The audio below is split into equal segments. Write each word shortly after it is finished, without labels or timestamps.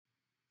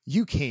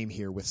You came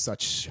here with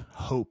such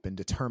hope and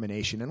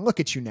determination, and look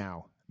at you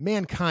now.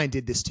 Mankind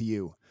did this to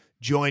you.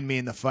 Join me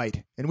in the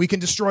fight, and we can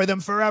destroy them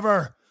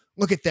forever.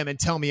 Look at them and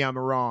tell me I'm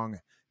wrong.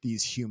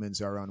 These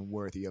humans are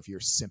unworthy of your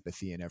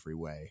sympathy in every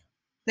way.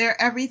 They're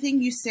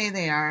everything you say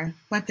they are,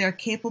 but they're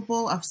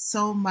capable of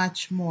so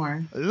much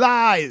more.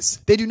 Lies!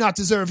 They do not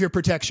deserve your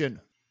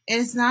protection. It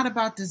is not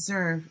about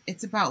deserve,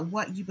 it's about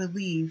what you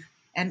believe,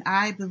 and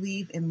I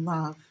believe in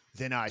love.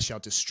 Then I shall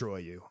destroy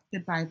you.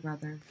 Goodbye,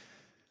 brother.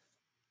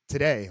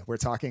 Today, we're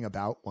talking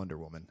about Wonder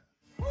Woman.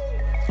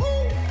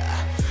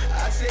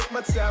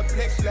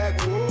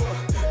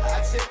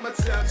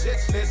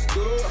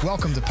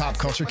 Welcome to Pop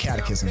Culture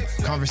Catechism,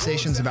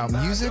 conversations about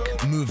music,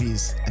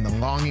 movies, and the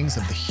longings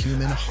of the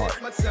human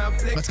heart.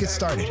 Let's get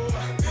started.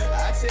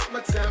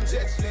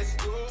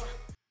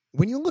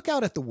 When you look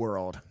out at the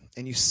world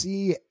and you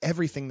see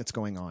everything that's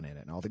going on in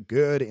it, and all the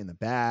good and the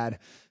bad,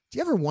 do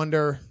you ever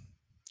wonder,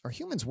 are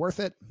humans worth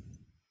it?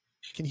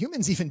 Can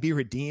humans even be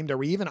redeemed? Are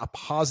we even a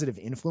positive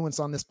influence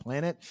on this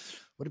planet?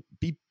 Would it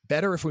be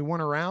better if we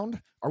weren't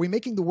around? Are we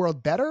making the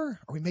world better?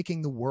 Are we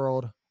making the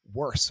world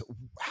worse?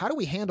 How do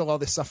we handle all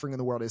this suffering in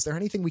the world? Is there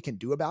anything we can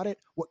do about it?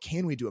 What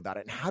can we do about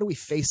it? And how do we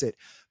face it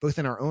both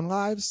in our own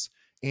lives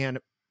and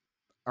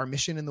our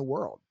mission in the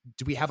world?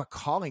 Do we have a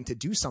calling to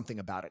do something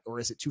about it, or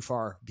is it too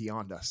far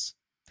beyond us?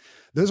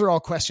 Those are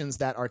all questions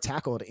that are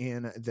tackled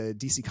in the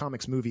DC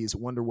Comics movies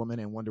Wonder Woman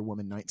and Wonder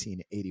Woman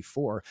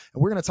 1984.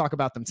 And we're going to talk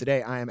about them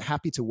today. I am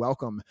happy to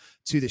welcome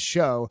to the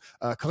show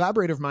a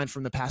collaborator of mine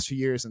from the past few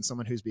years and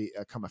someone who's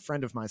become a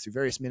friend of mine through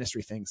various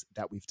ministry things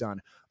that we've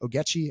done,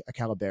 Ogechi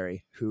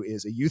Akalaberi, who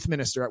is a youth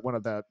minister at one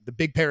of the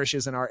big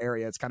parishes in our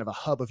area. It's kind of a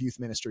hub of youth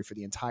ministry for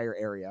the entire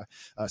area,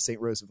 St.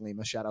 Rose of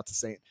Lima. Shout out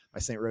to my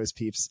St. Rose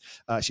peeps.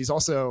 She's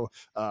also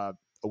a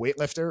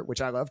weightlifter,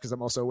 which I love because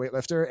I'm also a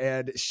weightlifter.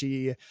 And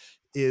she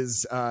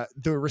is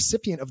the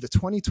recipient of the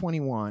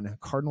 2021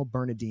 Cardinal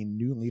Bernardine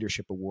New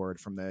Leadership Award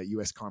from the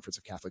U.S. Conference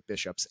of Catholic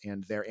Bishops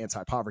and their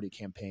anti-poverty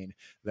campaign,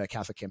 the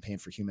Catholic Campaign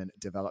for Human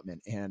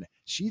Development. And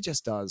she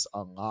just does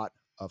a lot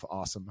of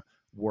awesome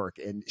work.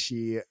 And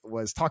she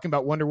was talking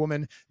about Wonder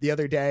Woman the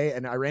other day,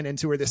 and I ran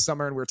into her this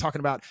summer, and we were talking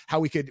about how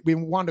we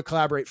wanted to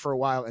collaborate for a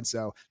while. And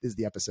so this is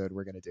the episode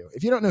we're going to do.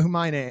 If you don't know who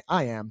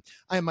I am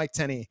Mike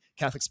Tenney,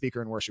 Catholic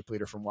speaker and worship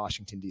leader from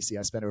Washington, D.C.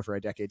 I spent over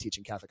a decade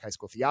teaching Catholic high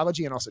school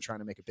theology and also trying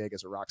to make it big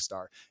as a rock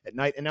star at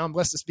night. And now I'm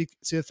blessed to speak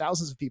to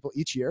thousands of people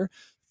each year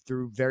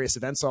through various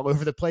events all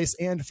over the place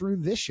and through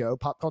this show,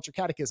 Pop Culture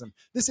Catechism.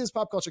 This is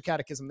Pop Culture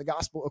Catechism, the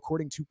gospel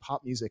according to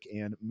pop music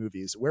and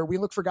movies, where we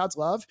look for God's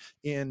love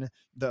in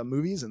the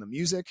movies and the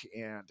music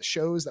and the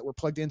shows that we're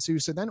plugged into.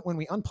 So then when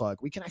we unplug,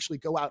 we can actually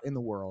go out in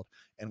the world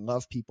and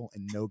love people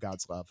and know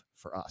God's love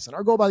for us. And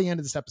our goal by the end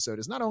of this episode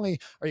is not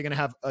only are you going to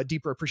have a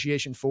deeper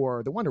appreciation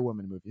for the Wonder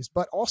Woman movies,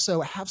 but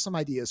also have some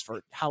ideas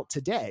for how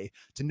today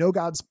to know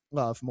God's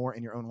love more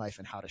in your own life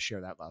and how to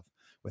share that love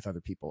with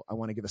other people. I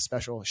want to give a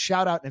special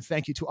shout out and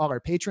thank you to all our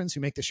patrons who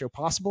make the show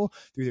possible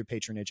through their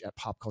patronage at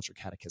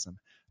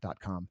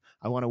popculturecatechism.com.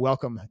 I want to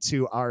welcome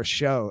to our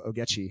show,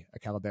 Ogechi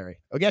Akalaberi.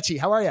 Ogechi,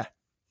 how are you?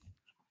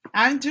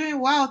 I'm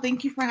doing well.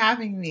 Thank you for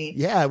having me.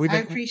 Yeah, I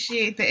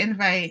appreciate the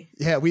invite.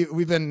 Yeah,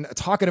 we've been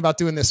talking about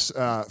doing this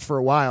for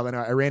a while, and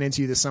I ran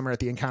into you this summer at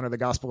the Encounter the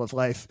Gospel of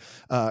Life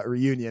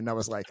reunion. I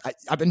was like,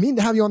 I've been meaning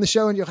to have you on the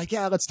show, and you're like,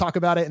 yeah, let's talk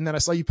about it. And then I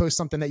saw you post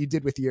something that you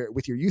did with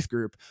your youth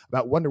group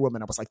about Wonder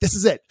Woman. I was like, this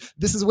is it.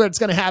 This is where it's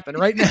going to happen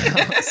right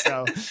now.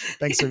 So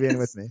thanks for being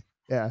with me.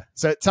 Yeah.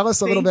 So tell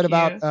us a little bit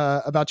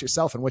about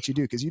yourself and what you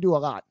do, because you do a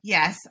lot.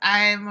 Yes,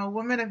 I'm a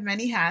woman of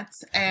many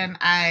hats, and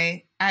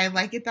I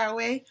like it that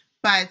way.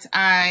 But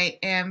I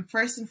am,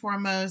 first and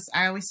foremost,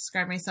 I always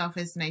describe myself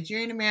as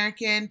Nigerian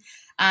American.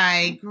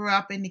 I grew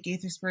up in the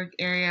Gaithersburg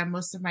area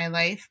most of my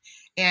life,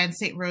 and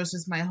St. Rose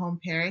was my home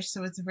parish.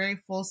 So it's a very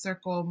full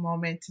circle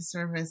moment to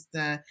serve as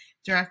the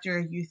Director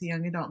of Youth and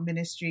Young Adult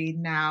Ministry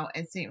now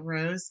at St.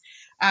 Rose.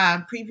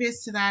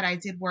 Previous to that, I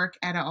did work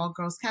at an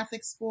all-girls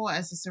Catholic school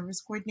as a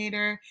service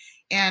coordinator,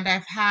 and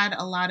I've had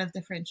a lot of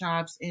different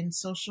jobs in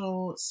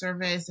social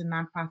service and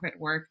nonprofit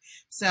work.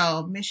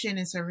 So mission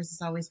and service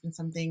has always been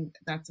something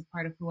that's a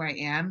part of who I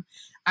am.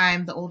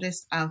 I'm the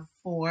oldest of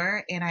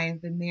 4, and I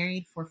have been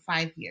married for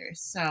 5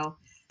 years. So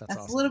that's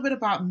awesome. A little bit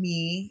about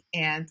me,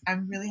 and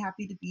I'm really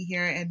happy to be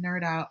here and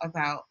nerd out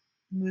about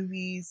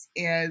movies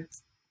and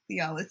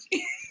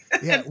theology.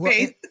 Yeah,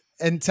 well,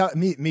 and tell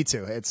me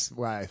too. It's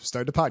why I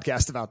started a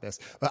podcast about this.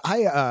 But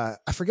I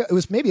forget, it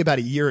was maybe about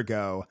a year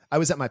ago. I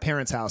was at my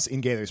parents' house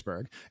in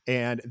Gaithersburg,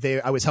 and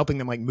I was helping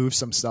them like move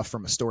some stuff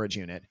from a storage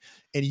unit,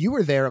 and you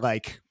were there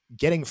like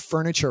getting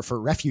furniture for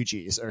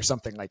refugees or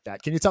something like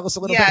that. Can you tell us a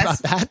little bit about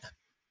that?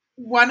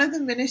 One of the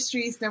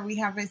ministries that we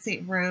have at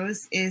St.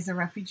 Rose is a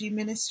refugee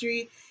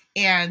ministry,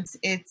 and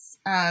it's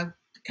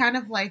kind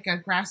of like a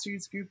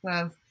grassroots group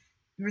of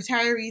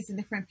retirees and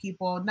different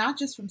people, not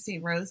just from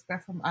St. Rose,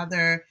 but from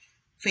other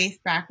faith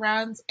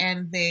backgrounds.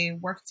 And they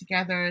work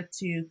together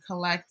to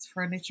collect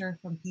furniture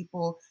from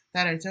people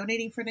that are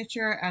donating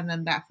furniture. And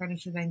then that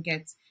furniture then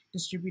gets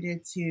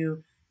distributed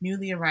to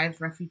newly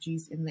arrived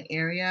refugees in the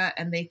area,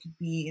 and they could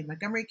be in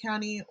Montgomery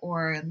County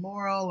or in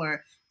Laurel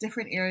or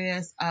different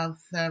areas of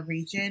the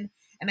region.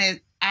 And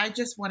I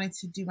just wanted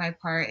to do my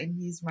part and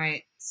use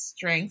my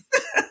strength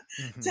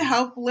to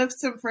help lift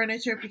some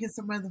furniture because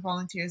some of the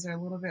volunteers are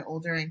a little bit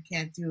older and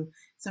can't do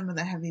some of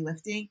the heavy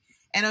lifting.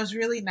 And it was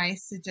really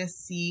nice to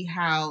just see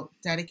how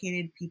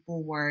dedicated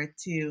people were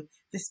to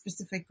this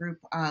specific group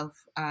of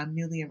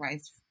newly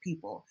arrived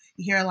people.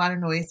 You hear a lot of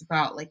noise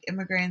about like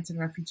immigrants and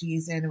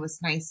refugees, and it was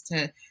nice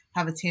to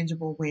have a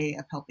tangible way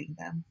of helping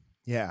them.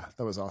 Yeah,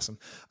 that was awesome.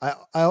 I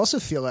also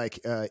feel like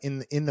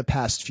in the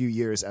past few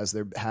years, as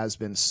there has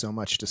been so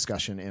much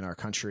discussion in our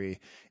country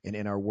and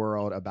in our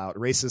world about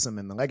racism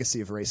and the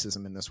legacy of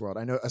racism in this world,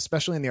 I know,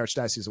 especially in the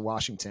Archdiocese of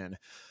Washington,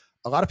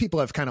 a lot of people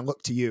have kind of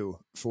looked to you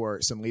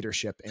for some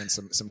leadership and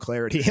some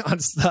clarity on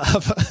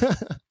stuff.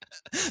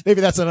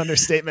 Maybe that's an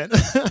understatement.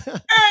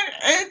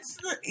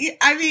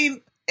 I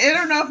mean, I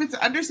don't know if it's an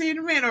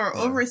understatement or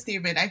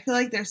overstatement. I feel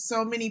like there's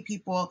so many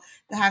people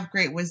that have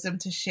great wisdom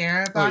to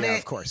share about it.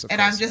 Of course,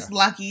 and I'm just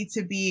lucky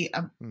to be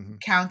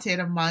counted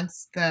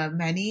amongst the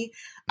many.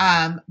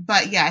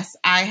 But yes,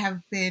 I have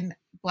been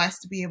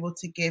blessed to be able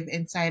to give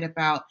insight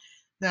about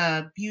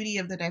the beauty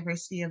of the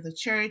diversity of the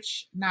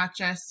church, not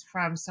just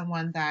from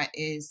someone that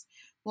is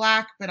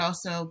Black, but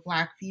also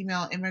Black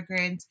female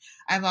immigrant.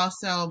 I've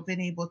also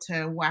been able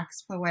to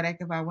wax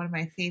poetic about one of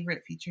my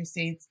favorite future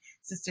saints,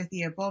 Sister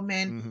Thea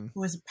Bowman,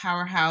 who is a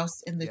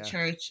powerhouse in the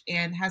church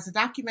and has a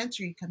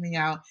documentary coming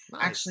out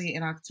actually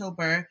in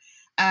October.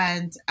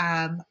 And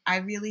I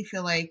really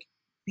feel like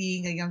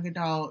being a young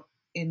adult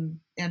in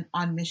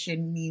on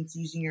mission means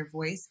using your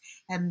voice,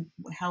 and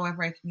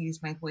however I can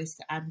use my voice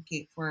to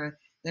advocate for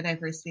the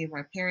diversity of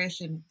our parish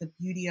and the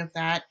beauty of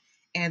that,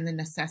 and the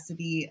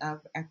necessity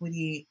of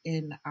equity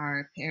in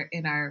our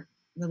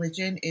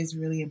religion is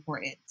really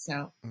important.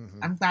 So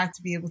I'm glad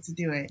to be able to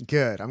do it.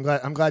 Good. I'm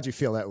glad you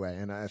feel that way.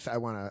 And I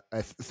want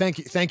to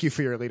thank you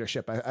for your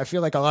leadership. I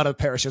feel like a lot of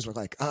parishes were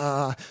like,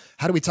 how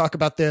do we talk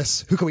about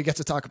this? Who can we get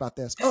to talk about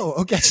this? Oh,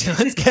 okay.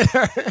 Let's get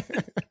her.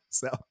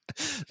 So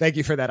thank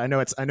you for that. I know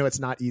it's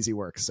not easy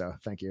work. So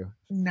thank you.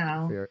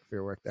 No. For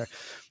your work there.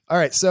 All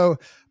right. So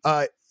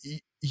I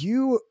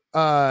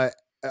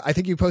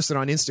think you posted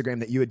on Instagram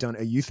that you had done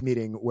a youth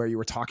meeting where you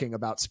were talking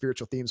about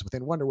spiritual themes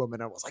within Wonder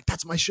Woman. I was like,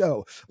 that's my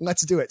show.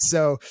 Let's do it.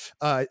 So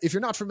if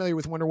you're not familiar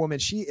with Wonder Woman,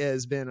 she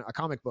has been a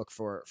comic book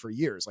for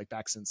years, like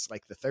back since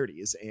like the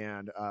 30s.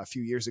 And a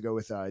few years ago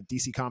with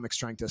DC Comics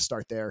trying to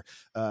start their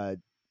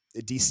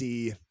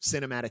DC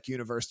cinematic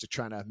universe to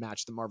try to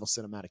match the Marvel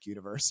cinematic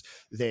universe.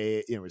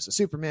 It was a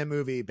Superman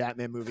movie,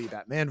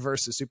 Batman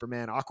versus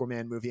Superman,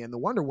 Aquaman movie, and the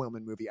Wonder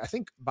Woman movie, I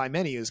think by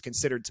many is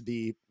considered to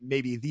be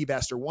maybe the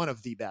best or one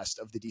of the best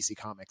of the DC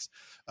Comics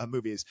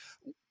movies.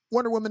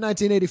 Wonder Woman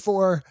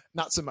 1984,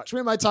 not so much.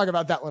 We might talk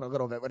about that one a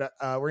little bit, but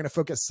we're going to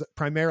focus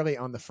primarily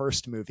on the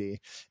first movie.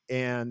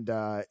 And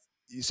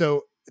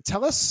so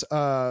tell us,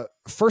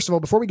 first of all,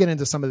 before we get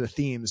into some of the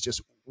themes,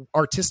 just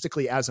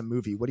artistically as a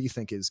movie, what do you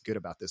think is good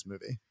about this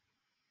movie?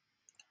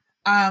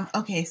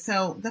 Okay,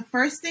 so the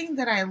first thing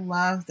that I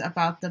loved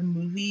about the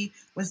movie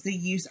was the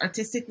use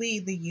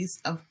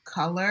of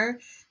color,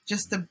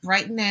 just the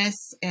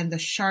brightness and the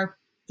sharp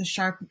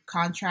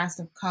contrast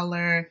of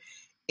color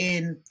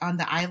on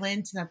the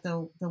island that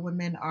the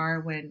women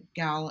are when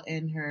Gal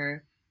and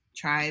her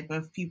tribe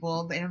of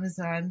people, the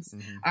Amazons,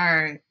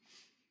 are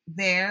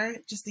there.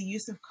 Just the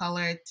use of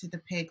color to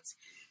depict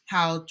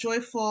how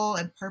joyful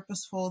and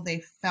purposeful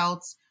they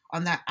felt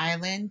on that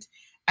island.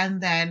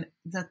 And then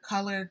the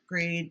color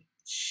grade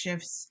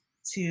shifts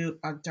to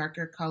a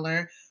darker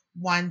color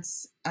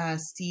once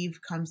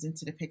Steve comes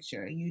into the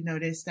picture. You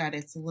notice that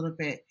it's a little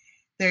bit,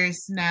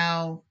 there's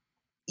now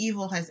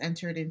evil has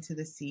entered into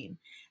the scene.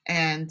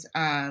 And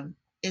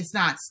it's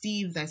not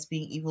Steve that's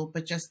being evil,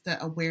 but just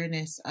the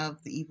awareness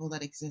of the evil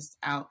that exists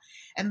out.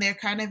 And they're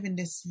kind of in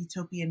this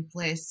utopian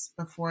bliss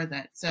before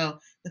that. So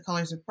the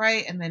colors are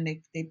bright and then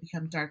they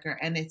become darker.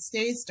 And it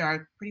stays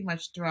dark pretty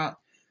much throughout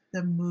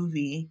the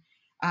movie.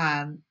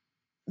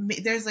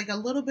 There's like a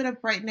little bit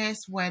of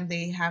brightness when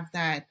they have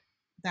that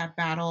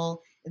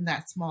battle in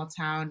that small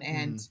town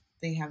and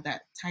they have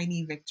that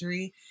tiny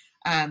victory.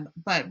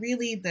 But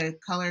really the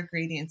color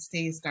gradient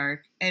stays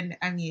dark. And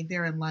I mean,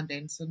 they're in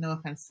London, so no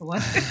offense to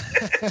London.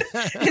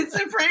 It's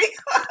a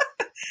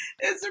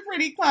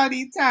pretty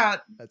cloudy town.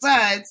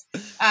 That's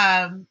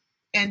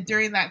and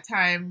during that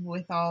time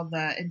with all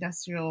the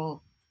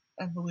industrial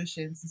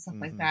evolutions and stuff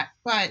like that.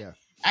 But yeah.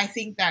 I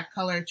think that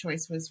color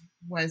choice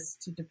was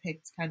to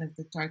depict kind of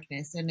the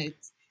darkness, and it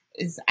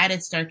is at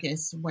its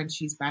darkest when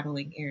she's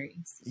battling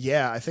Ares.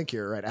 Yeah, I think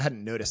you're right. I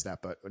hadn't noticed that,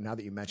 but now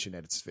that you mention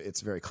it,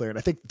 it's very clear. And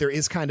I think there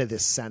is kind of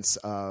this sense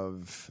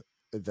of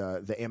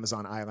the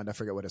Amazon island. I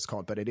forget what it's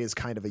called, but it is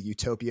kind of a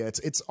utopia.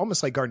 It's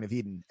almost like Garden of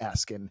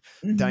Eden-esque. And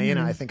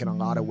Diana, I think in a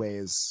lot of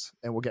ways,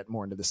 and we'll get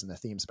more into this in the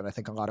themes, but I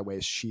think in a lot of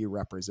ways she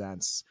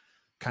represents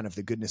kind of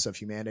the goodness of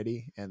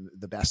humanity and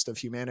the best of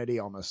humanity,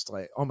 almost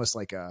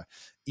like a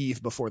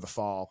Eve before the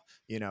fall,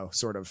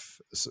 sort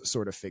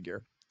of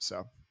figure.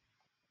 So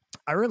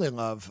I really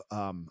love,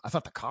 I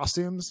thought the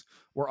costumes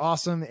were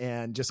awesome,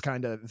 and just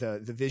kind of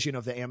the vision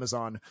of the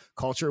Amazon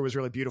culture was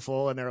really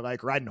beautiful. And they're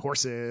like riding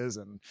horses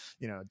and,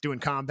 doing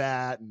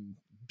combat and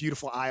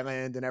beautiful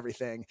island and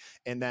everything.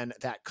 And then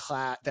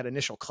that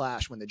initial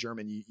clash when the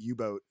German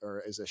U-boat,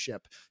 or as a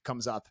ship,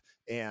 comes up,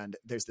 and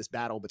there's this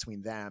battle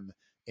between them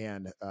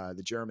and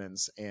the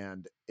Germans.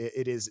 And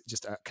it is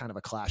just a kind of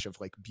a clash of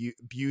like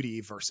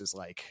beauty versus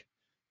like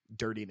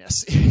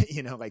dirtiness,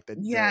 like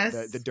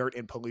the dirt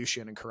and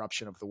pollution and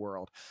corruption of the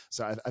world.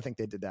 So I think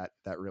they did that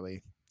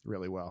really,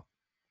 really well.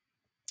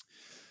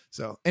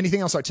 So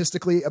anything else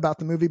artistically about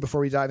the movie before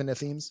we dive into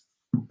themes?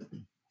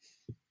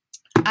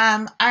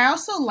 I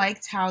also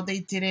liked how they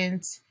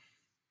didn't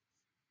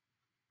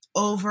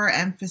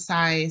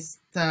overemphasize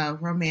the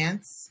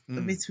romance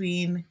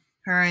between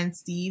her and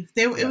Steve.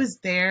 It was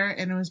there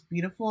and it was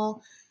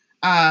beautiful.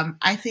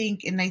 I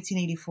think in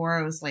 1984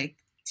 it was like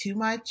too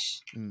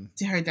much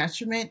to her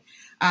detriment.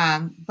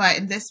 But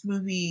in this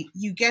movie,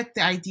 you get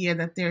the idea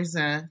that there's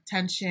a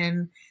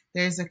tension,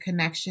 there's a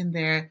connection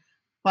there,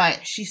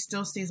 but she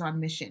still stays on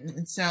mission.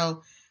 And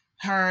so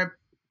her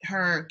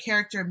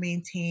character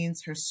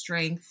maintains her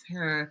strength,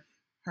 her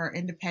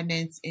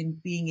independence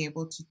in being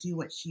able to do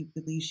what she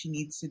believes she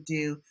needs to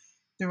do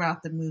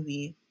throughout the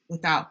movie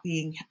without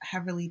being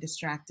heavily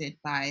distracted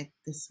by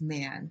this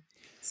man,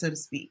 so to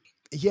speak.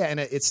 Yeah, and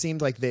it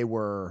seemed like they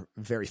were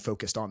very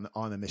focused on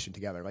the mission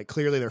together. Like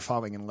clearly they're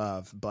falling in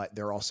love, but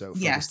they're also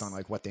focused on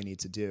like what they need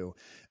to do.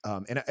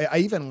 And I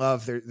even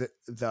love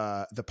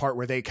the part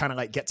where they kind of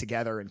like get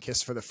together and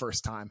kiss for the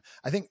first time.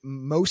 I think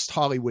most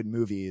Hollywood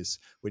movies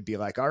would be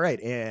like, all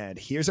right, and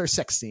here's our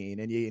sex scene,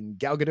 and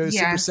Gal Gadot is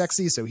super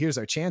sexy, so here's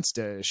our chance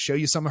to show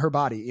you some of her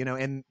body,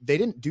 and they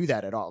didn't do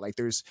that at all. Like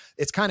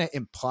it's kind of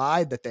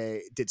implied that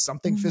they did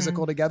something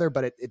physical together,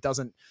 but it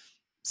doesn't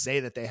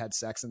say that they had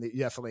sex. And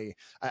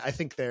I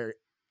think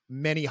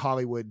many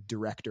Hollywood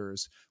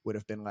directors would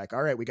have been like,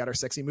 all right, we got our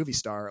sexy movie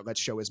star, let's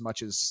show as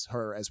much as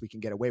her as we can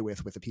get away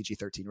with a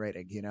PG-13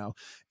 rating,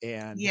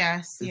 and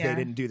they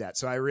didn't do that.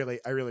 So I really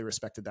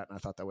respected that, and I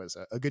thought that was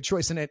a good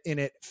choice, and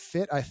it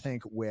fit, I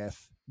think,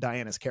 with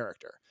Diana's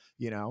character,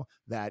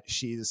 that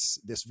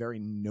she's this very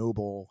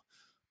noble,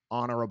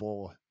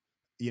 honorable,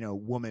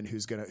 woman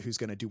who's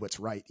gonna do what's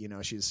right.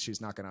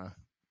 She's not gonna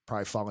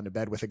probably fall into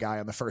bed with a guy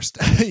on the first,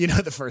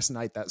 the first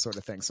night, that sort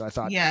of thing. So I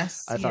thought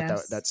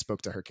that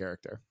spoke to her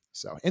character.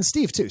 So, and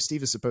Steve too.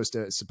 Steve is supposed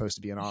to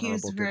be an honorable.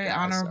 He's very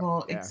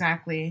honorable, so,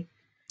 exactly.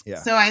 Yeah.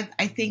 So I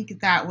think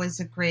that was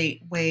a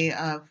great way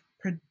of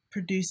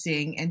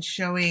producing and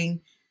showing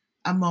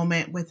a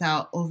moment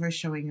without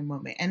overshowing a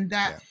moment, and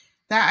that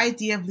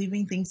idea of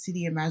leaving things to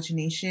the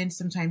imagination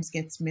sometimes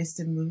gets missed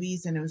in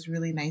movies, and it was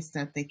really nice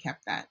that they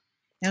kept that.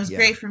 And it was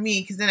great for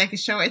me because then I could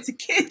show it to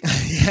kids,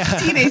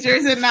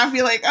 teenagers, and not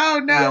be like,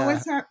 "Oh no,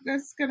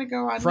 what's going to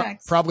go on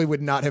next?" Probably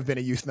would not have been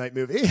a youth night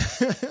movie.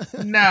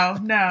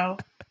 No.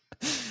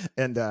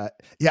 And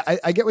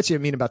I get what you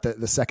mean about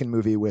the second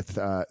movie with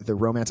the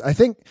romance. I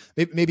think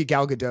maybe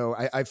Gal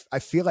Gadot. I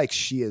feel like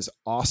she is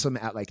awesome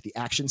at like the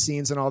action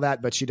scenes and all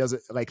that, but she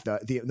doesn't like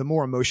the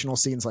more emotional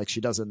scenes. Like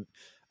she doesn't.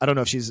 I don't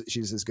know if she's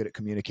as good at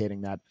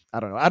communicating that. I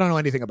don't know. I don't know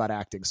anything about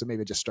acting, so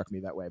maybe it just struck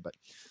me that way. But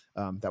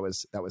that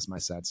was my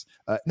sense.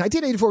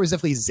 1984 was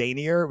definitely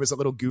zanier. It was a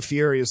little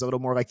goofier. It was a little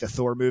more like the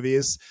Thor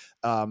movies,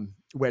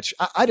 which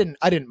I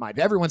didn't mind.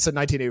 Everyone said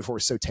 1984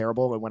 was so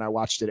terrible, and when I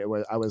watched it,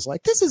 I was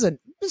like, this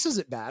isn't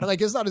bad. Like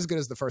it's not as good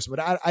as the first one.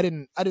 But I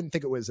didn't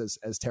think it was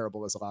as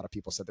terrible as a lot of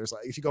people said. There's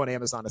like, if you go on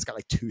Amazon, it's got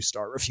like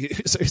 2-star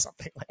reviews or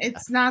something like that.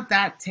 It's not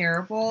that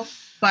terrible,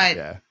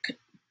 but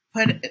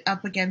put it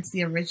up against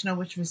the original,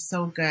 which was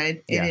so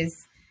good, it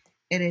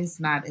is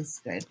not as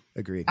good.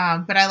 Agreed.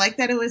 But I like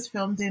that it was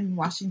filmed in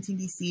Washington,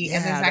 D.C.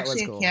 and there's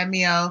actually a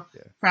cameo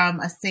from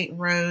a St.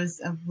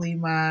 Rose of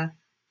Lima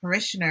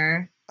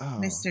parishioner,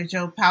 Mr.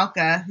 Joe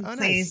Palca, who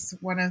plays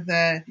one of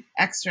the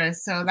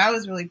extras. So that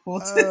was really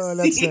cool to see. Oh,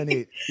 that's so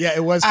neat. Yeah,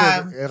 it was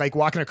cool. Like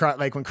walking across,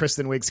 like when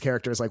Kristen Wiig's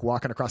character is like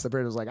walking across the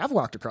bridge, I was like, I've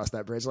walked across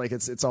that bridge. Like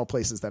it's all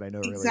places that I know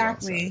really well.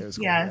 Exactly. So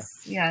cool,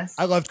 yes.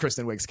 I loved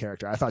Kristen Wiig's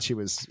character. I thought she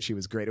was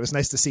great. It was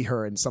nice to see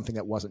her in something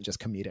that wasn't just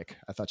comedic.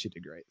 I thought she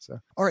did great. So,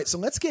 all right. So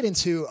let's get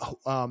into,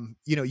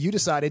 you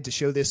decided to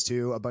show this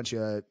to a bunch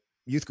of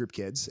youth group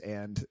kids,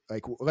 and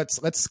like,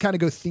 let's kind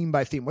of go theme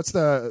by theme. What's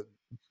the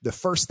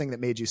first thing that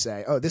made you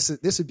say, oh, this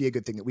would be a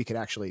good thing that we could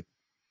actually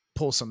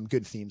pull some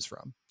good themes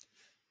from?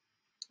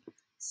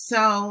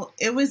 So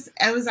it was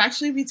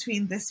actually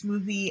between this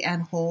movie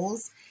and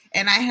Holes.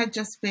 And I had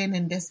just been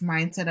in this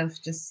mindset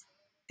of just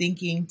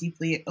thinking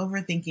deeply,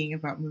 overthinking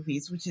about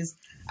movies, which is,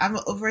 I'm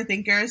an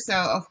overthinker. So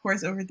of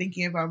course,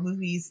 overthinking about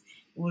movies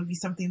would be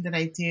something that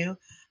I do.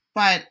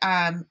 But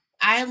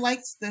I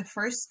liked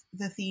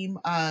the theme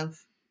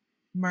of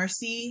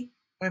mercy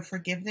or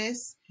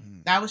forgiveness.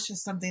 That was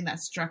just something that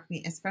struck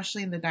me,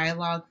 especially in the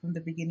dialogue from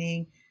the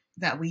beginning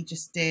that we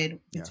just did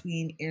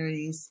between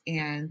Ares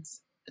and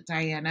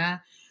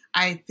Diana.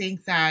 I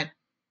think that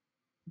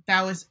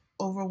was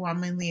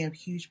overwhelmingly a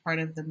huge part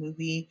of the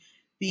movie,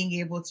 being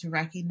able to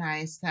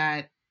recognize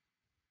that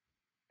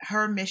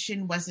her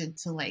mission wasn't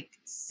to like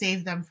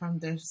save them from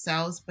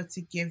themselves, but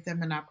to give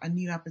them a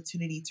new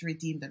opportunity to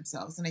redeem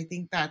themselves. And I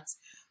think that's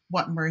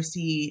what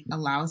mercy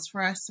allows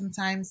for us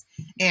sometimes.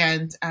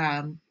 And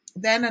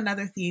then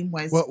another theme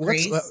was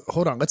grace.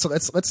 Hold on.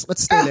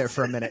 Let's stay there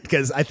for a minute,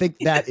 because I think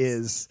that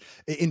is,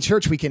 in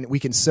church we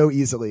can so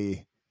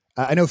easily.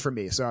 I know for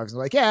me, so I was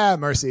like, yeah,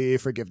 mercy,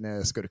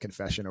 forgiveness, go to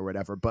confession or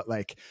whatever. But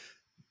like,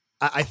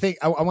 I think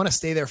I want to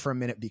stay there for a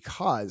minute,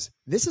 because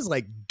this is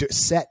like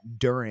set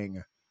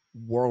during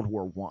World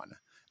War One.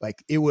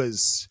 Like, it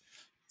was,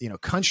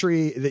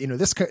 country,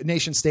 this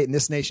nation state and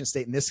this nation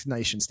state and this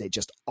nation state,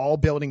 just all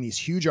building these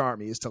huge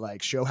armies to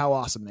like show how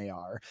awesome they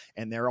are.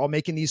 And they're all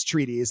making these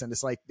treaties. And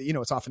it's like,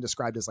 it's often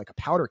described as like a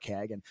powder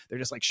keg. And they're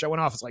just like showing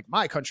off. It's like,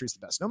 my country's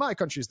the best. No, my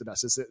country's the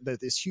best. It's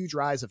this huge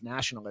rise of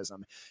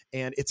nationalism.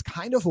 And it's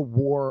kind of a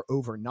war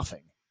over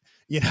nothing.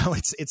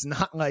 It's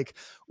not like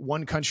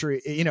one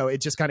country, it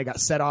just kind of got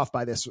set off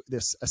by this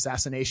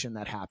assassination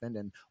that happened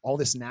and all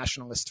this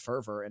nationalist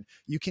fervor. And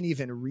you can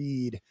even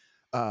read,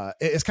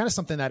 it's kind of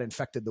something that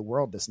infected the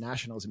world, this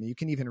nationalism. You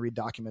can even read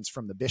documents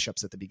from the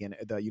bishops at the beginning,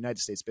 the United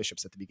States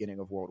bishops at the beginning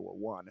of World War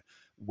One,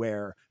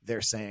 where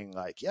they're saying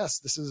like, yes,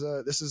 this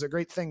is a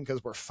great thing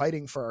because we're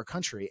fighting for our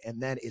country.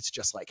 And then it's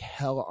just like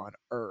hell on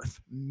earth,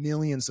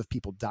 millions of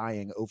people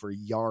dying over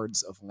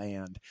yards of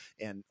land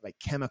and like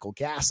chemical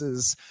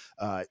gases.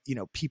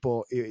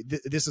 People,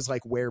 this is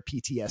like where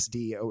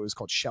PTSD, it was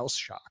called shell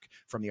shock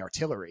from the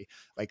artillery.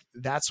 Like,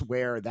 that's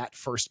where that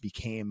first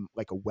became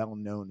like a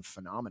well-known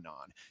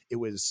phenomenon. It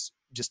was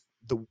just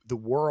the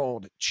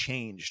world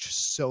changed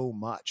so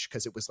much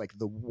because it was like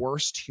the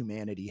worst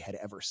humanity had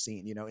ever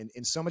seen,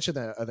 in so much of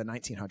the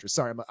 1900s.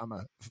 Sorry, I'm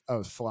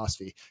a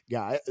philosophy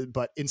guy,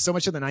 but in so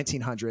much of the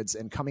 1900s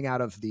and coming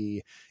out of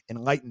the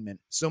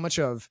Enlightenment, so much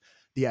of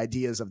the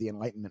ideas of the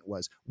Enlightenment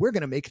was, we're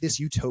going to make this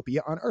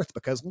utopia on earth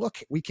because look,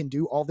 we can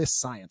do all this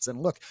science,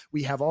 and look,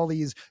 we have all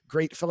these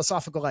great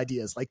philosophical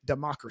ideas like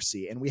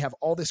democracy, and we have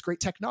all this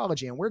great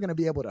technology, and we're going to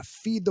be able to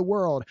feed the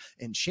world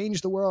and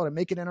change the world and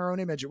make it in our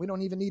own image. And we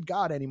don't even need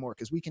God anymore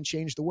because we can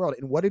change the world.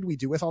 And what did we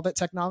do with all that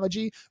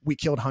technology? We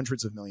killed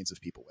hundreds of millions of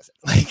people with it.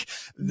 Like,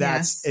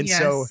 that's,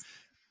 so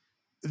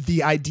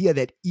the idea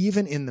that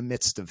even in the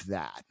midst of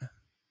that,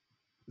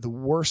 the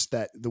worst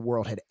that the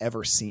world had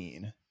ever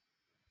seen,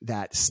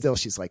 that still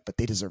she's like, but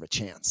they deserve a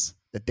chance,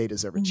 that they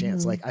deserve a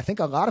chance. Like, I think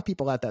a lot of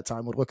people at that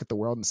time would look at the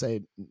world and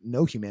say,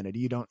 no, humanity,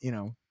 you don't,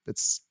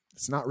 it's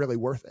not really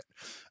worth it.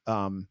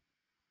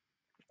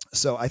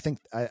 So I think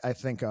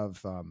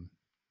of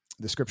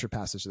the scripture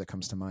passage that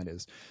comes to mind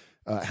is,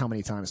 how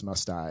many times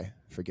must I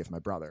forgive my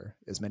brother?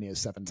 As many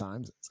as 7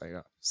 times. It's like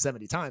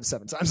 70 times,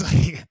 7 times,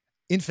 like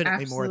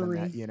infinitely more than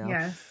that,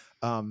 Yes.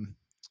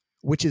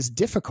 Which is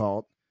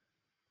difficult.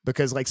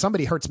 Because like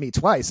somebody hurts me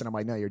twice and I'm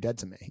like, no, you're dead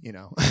to me,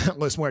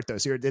 Los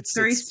muertos. It's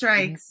 3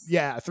 strikes.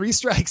 Yeah. 3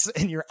 strikes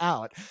and you're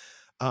out.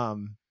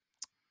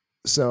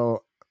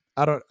 So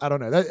I don't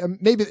know that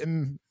maybe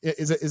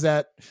is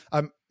that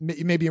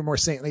maybe you're more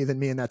saintly than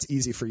me and that's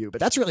easy for you, but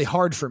that's really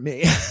hard for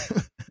me.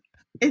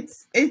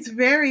 It's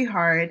very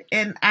hard.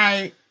 And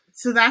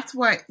so that's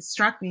what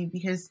struck me,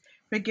 because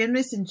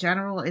forgiveness in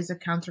general is a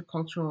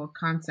countercultural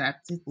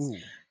concept.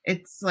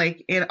 It's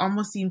like, it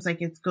almost seems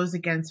like it goes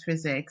against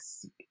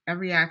physics.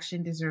 Every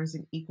action deserves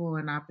an equal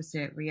and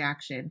opposite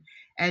reaction.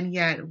 And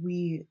yet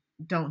we're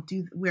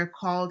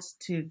called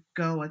to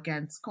go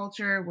against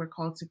culture. We're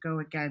called to go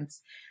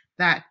against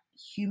that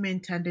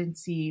human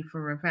tendency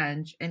for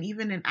revenge. And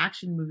even in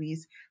action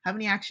movies, how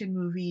many action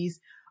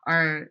movies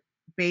are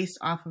based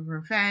off of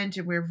revenge,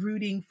 and we're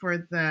rooting for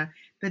the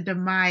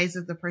demise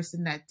of the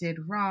person that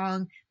did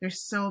wrong? There's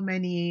so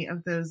many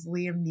of those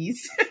Liam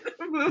Neeson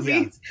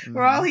movies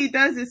where all he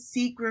does is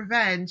seek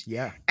revenge.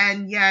 Yeah.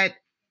 And yet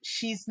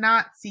she's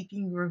not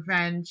seeking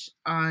revenge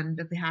on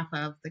the behalf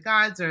of the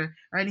gods or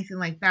anything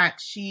like that.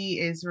 She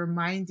is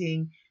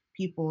reminding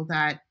people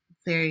that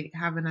they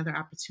have another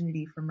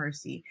opportunity for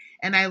mercy.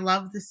 And I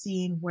love the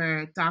scene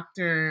where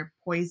Dr.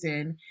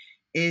 Poison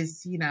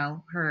is,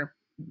 her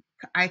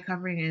eye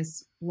covering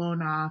is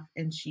blown off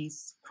and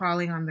she's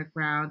crawling on the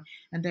ground,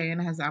 and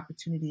Diana has the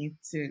opportunity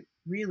to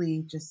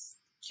really just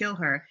kill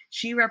her.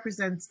 She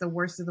represents the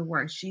worst of the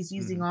worst. She's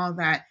using all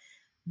that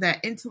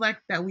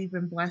intellect that we've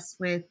been blessed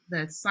with,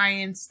 the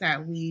science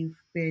that we've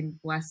been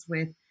blessed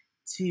with,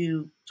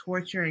 to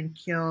torture and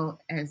kill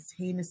as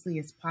heinously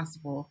as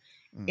possible.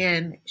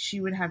 And she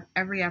would have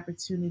every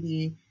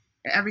opportunity,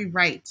 every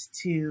right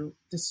to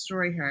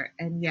destroy her,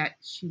 and yet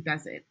she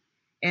doesn't.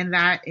 And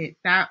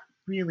that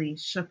really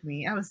shook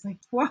me. I was like,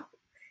 whoa.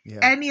 Yeah.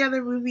 Any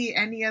other movie,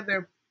 any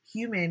other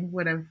human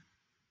would have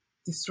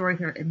destroyed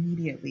her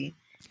immediately,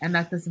 and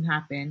that doesn't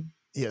happen.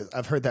 Yeah,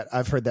 I've heard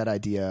that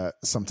idea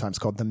sometimes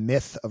called the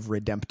myth of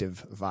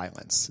redemptive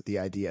violence. The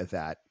idea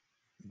that,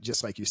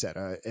 just like you said,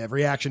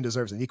 every action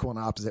deserves an equal and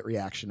opposite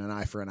reaction, an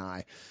eye for an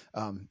eye,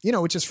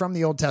 which is from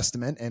the Old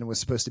Testament and was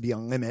supposed to be a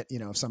limit.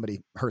 If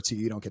somebody hurts you,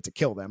 you don't get to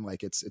kill them.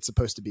 Like it's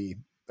supposed to be,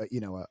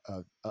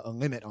 a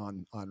limit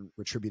on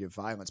retributive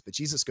violence. But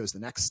Jesus goes the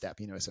next step.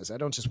 He says, I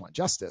don't just want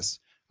justice,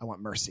 I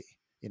want mercy.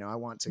 I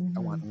want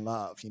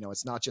love.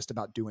 It's not just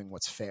about doing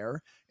what's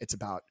fair. It's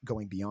about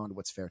going beyond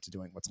what's fair to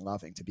doing what's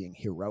loving, to being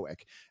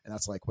heroic. And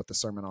that's like what the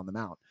Sermon on the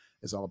Mount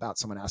is all about.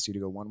 Someone asks you to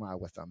go 1 mile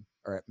with them,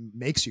 or it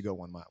makes you go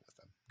 1 mile with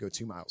them, go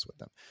 2 miles with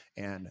them.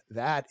 And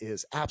that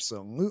is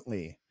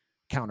absolutely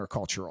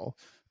countercultural.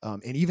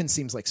 And even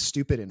seems like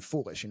stupid and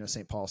foolish.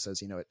 St. Paul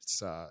says,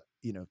 it's,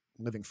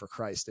 living for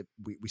Christ,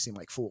 we seem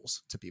like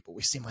fools to people.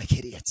 We seem like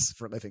idiots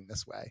for living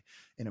this way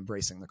and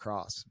embracing the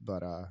cross.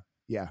 But I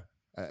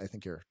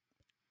think you're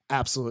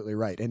absolutely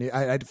right. And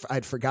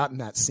I'd forgotten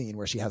that scene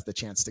where she has the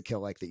chance to kill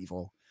like the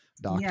evil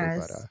doctor.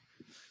 Yes. But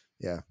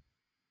yeah.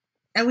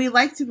 And we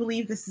like to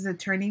believe this is a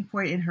turning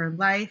point in her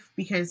life,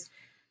 because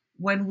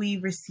when we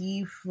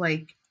receive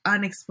like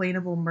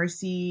unexplainable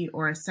mercy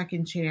or a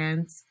second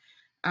chance,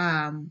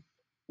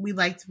 we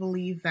like to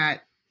believe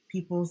that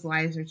people's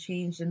lives are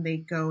changed and they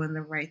go in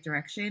the right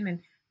direction. And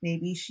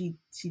maybe she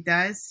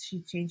does.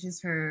 She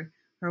changes her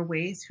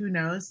ways. Who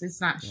knows?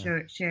 It's not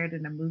shared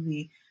in a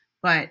movie,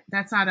 but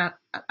that's not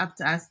up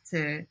to us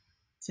to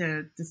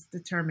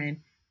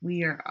determine.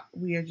 We are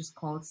just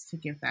called to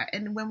give that.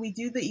 And when we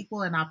do the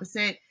equal and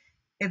opposite,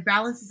 it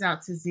balances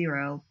out to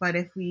 0. But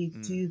if we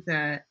do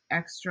the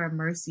extra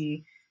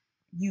mercy,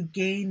 you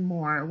gain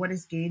more. What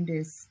is gained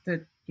is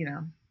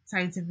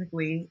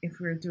scientifically, if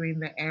we were doing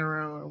the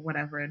arrow or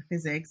whatever in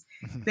physics,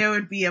 there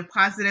would be a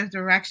positive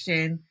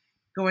direction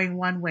going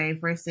one way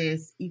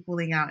versus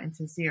equaling out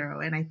into 0.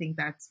 And I think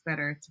that's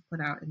better to put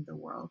out in the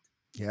world.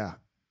 Yeah.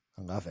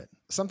 I love it.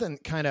 Something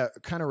kind of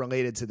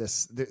related to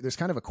this. There's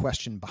kind of a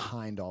question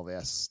behind all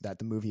this that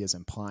the movie is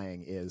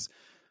implying is,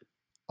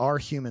 are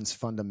humans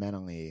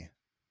fundamentally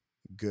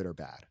good or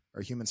bad?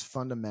 Are humans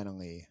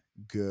fundamentally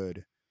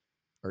good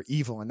or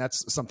evil? And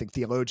that's something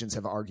theologians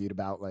have argued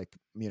about, like,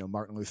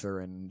 Martin Luther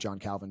and John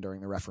Calvin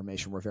during the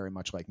Reformation were very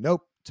much like,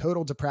 nope,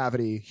 total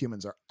depravity.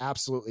 Humans are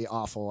absolutely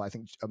awful. I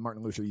think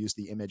Martin Luther used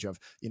the image of,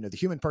 the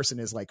human person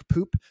is like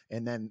poop,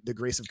 and then the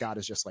grace of God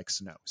is just like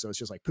snow. So it's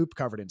just like poop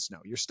covered in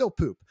snow. You're still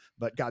poop,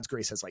 but God's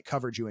grace has like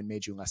covered you and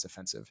made you less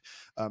offensive.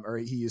 Or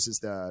he uses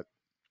the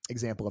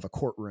example of a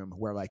courtroom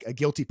where like a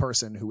guilty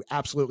person who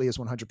absolutely is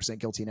 100%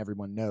 guilty and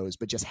everyone knows,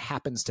 but just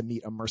happens to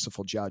meet a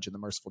merciful judge, and the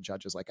merciful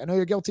judge is like, I know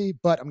you're guilty,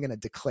 but I'm going to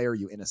declare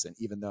you innocent,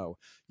 even though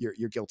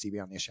you're guilty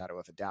beyond the shadow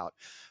of a doubt.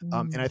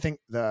 And I think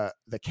the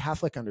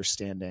Catholic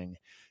understanding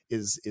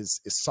is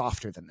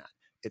softer than that.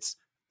 It's,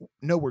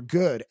 no, we're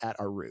good at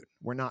our root.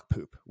 We're not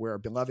poop. We're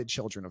beloved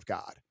children of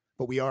God,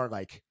 but we are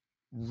like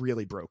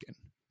really broken,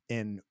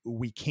 and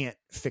we can't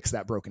fix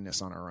that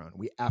brokenness on our own.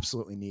 We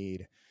absolutely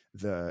need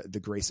the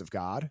grace of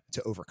God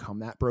to overcome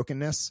that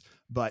brokenness.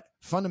 But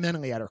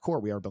fundamentally at our core,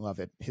 we are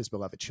his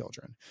beloved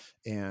children.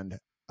 And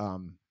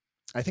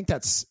I think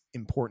that's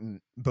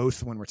important,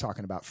 both when we're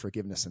talking about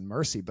forgiveness and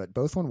mercy, but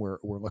both when we're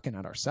looking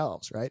at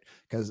ourselves, right?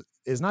 Because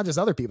it's not just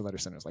other people that are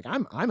sinners. Like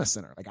I'm a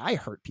sinner. Like I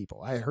hurt people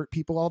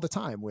all the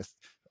time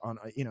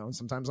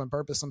sometimes on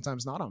purpose,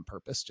 sometimes not on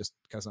purpose, just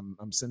because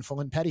I'm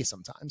sinful and petty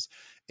sometimes.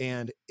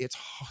 And it's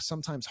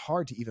sometimes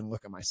hard to even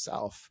look at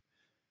myself,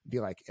 be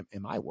like,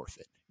 am I worth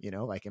it?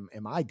 Like,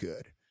 am I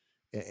good?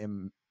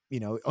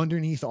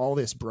 Underneath all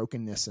this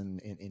brokenness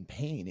and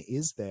pain,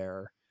 is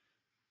there,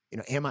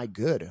 am I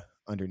good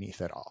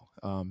underneath it all?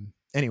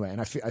 Anyway, and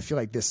I feel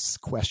like this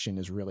question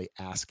is really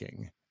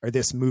asking, or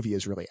this movie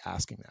is really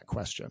asking that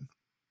question.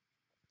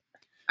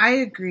 I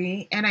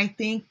agree. And I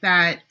think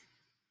that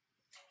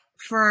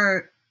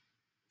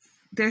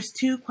there's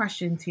 2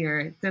 questions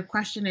here. The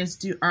question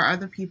is, are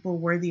other people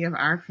worthy of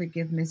our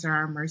forgiveness or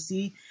our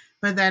mercy?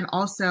 But then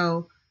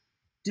also,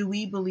 do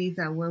we believe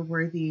that we're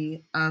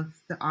worthy of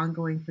the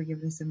ongoing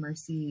forgiveness and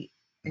mercy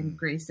and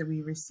grace that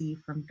we receive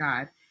from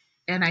God?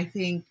 And I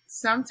think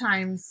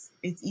sometimes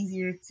it's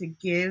easier to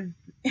give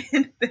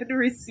than to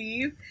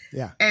receive.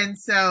 Yeah. And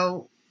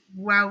so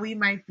while we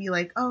might be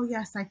like, oh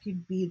yes, I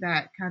could be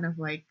that kind of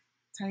like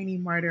tiny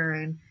martyr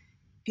and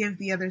give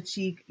the other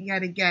cheek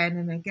yet again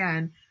and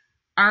again,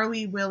 are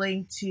we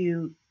willing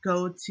to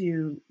go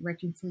to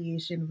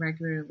reconciliation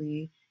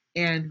regularly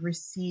and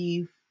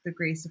receive the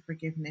grace of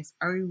forgiveness?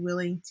 Are we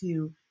willing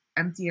to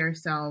empty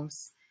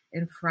ourselves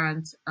in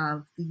front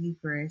of the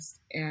Eucharist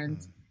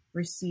and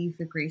receive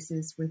the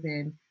graces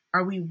within?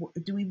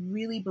 Do we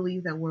really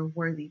believe that we're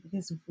worthy?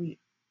 Because if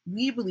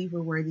we believe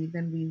we're worthy,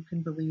 then we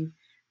can believe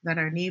that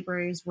our neighbor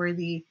is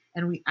worthy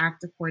and we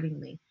act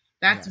accordingly.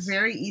 That's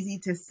very easy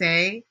to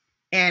say.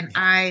 And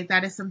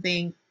that is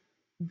something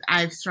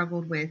I've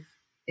struggled with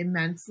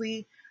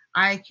immensely.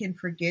 I can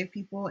forgive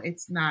people.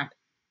 It's not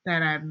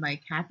that I'm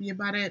like happy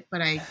about it,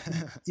 but I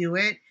do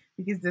it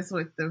because that's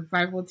what the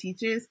Bible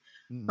teaches.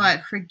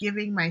 But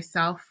forgiving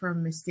myself for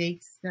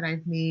mistakes that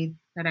I've made,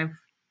 that I've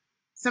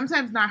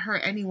sometimes not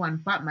hurt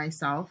anyone but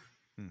myself,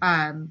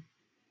 can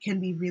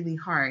be really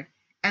hard.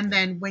 And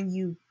then when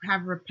you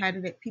have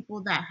repetitive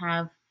people that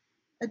have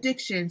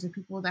addictions or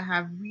people that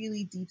have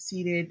really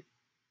deep-seated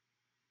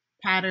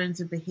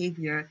patterns of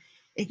behavior,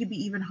 it can be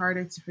even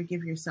harder to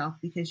forgive yourself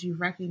because you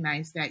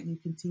recognize that you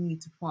continue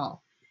to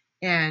fall.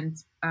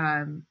 And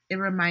it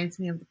reminds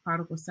me of the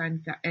prodigal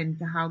son and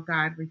how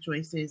God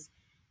rejoices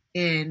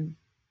in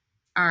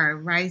are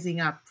rising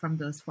up from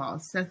those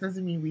falls. That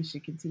doesn't mean we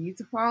should continue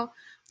to fall,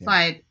 Yeah.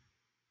 but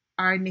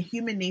our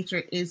human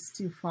nature is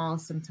to fall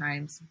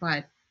sometimes.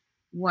 But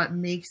what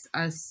makes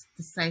us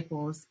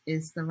disciples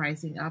is the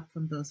rising up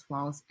from those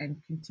falls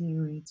and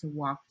continuing to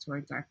walk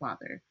towards our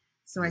Father.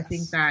 So I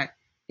think Yes. that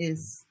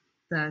is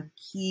the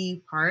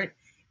key part.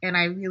 And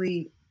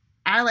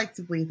I like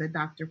to believe that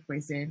Dr.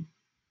 Poison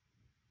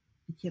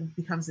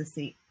becomes a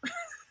saint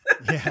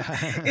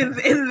Yeah.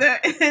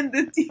 in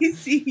the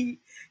DC Mhm.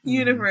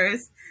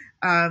 universe,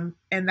 and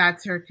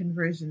that's her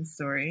conversion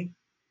story.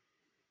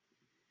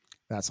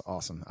 That's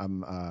awesome.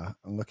 I'm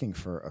looking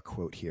for a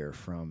quote here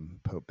from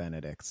Pope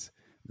Benedict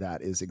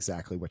that is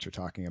exactly what you're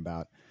talking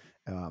about.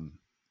 Um,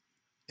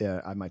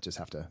 yeah, I might just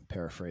have to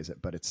paraphrase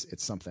it, but it's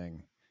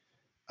something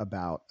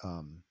about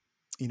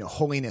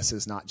holiness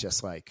is not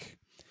just like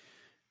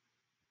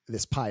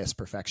this pious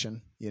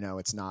perfection.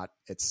 It's not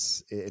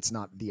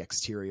the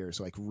exteriors,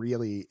 like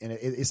really, and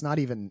it's not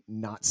even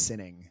not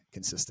sinning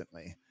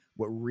consistently.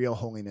 What real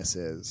holiness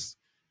is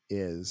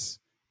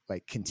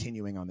like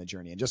continuing on the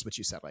journey, and just what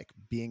you said, like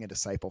being a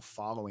disciple,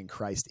 following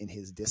Christ in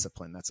his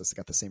discipline. That's just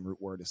got the same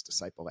root word as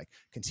disciple, like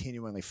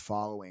continually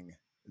following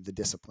the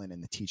discipline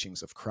and the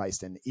teachings of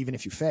Christ. And even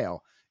if you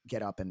fail,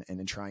 get up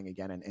and trying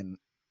again, and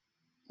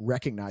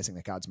recognizing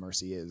that God's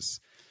mercy is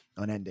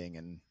unending,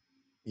 and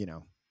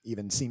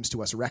even seems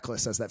to us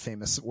reckless, as that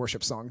famous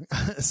worship song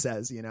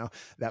says.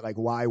 That, like,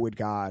 why would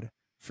God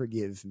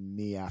forgive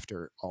me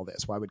after all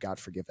this? Why would God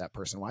forgive that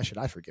person? Why should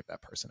I forgive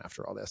that person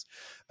after all this?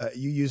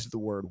 You used the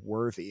word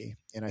worthy,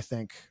 and I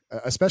think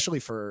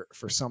especially for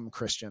some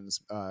Christians,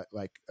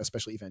 like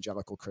especially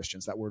evangelical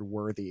Christians, that word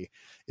worthy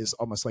is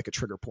almost like a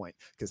trigger point,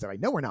 because they're like,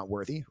 no, we're not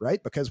worthy,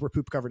 right? Because we're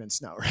poop covered in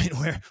snow, right?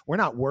 We're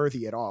not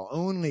worthy at all.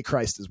 Only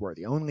Christ is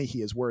worthy. Only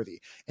he is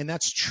worthy. And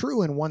that's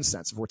true in one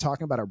sense. If we're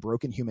talking about our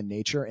broken human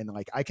nature, and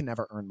like, I can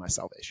never earn my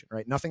salvation,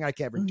 right? Nothing I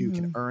can ever do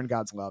can earn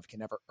God's love, can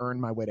never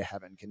earn my way to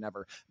heaven, can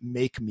never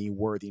make me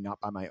worthy, not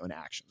by my own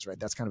actions, right?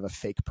 That's kind of a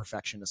fake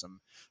perfectionism,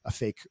 a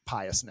fake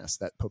piousness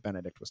that Pope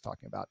Benedict was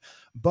talking about.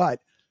 But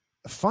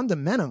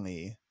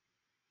fundamentally,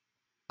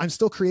 I'm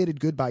still created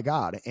good by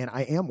God, and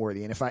I am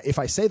worthy. And if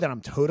I say that I'm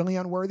totally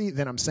unworthy,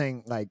 then I'm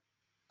saying, like,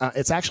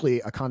 it's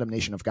actually a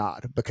condemnation of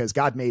God, because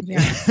God made me,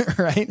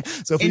 right?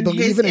 So if we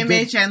believe his in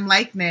image and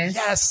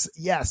likeness,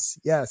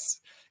 yes.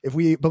 If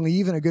we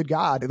believe in a good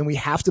God, then we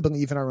have to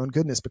believe in our own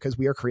goodness, because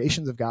we are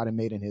creations of God and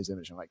made in his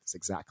image and likeness.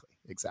 Exactly.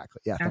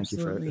 Yeah. Thank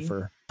absolutely. you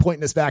for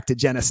pointing us back to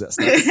Genesis.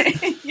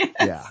 Yes.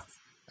 Yeah.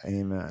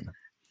 Amen.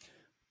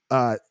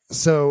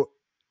 So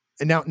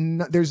now,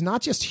 there's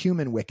not just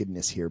human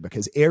wickedness here,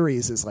 because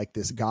Ares is like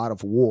this god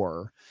of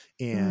war,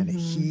 and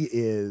he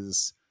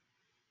is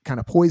kind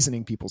of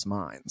poisoning people's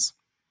minds,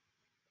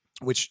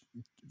 which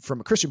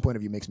from a Christian point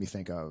of view makes me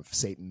think of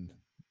Satan,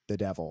 the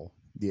devil,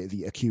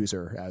 the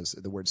accuser, as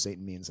the word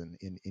Satan means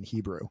in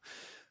Hebrew.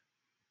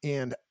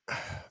 And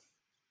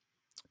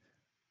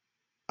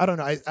I don't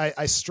know,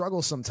 I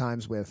struggle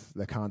sometimes with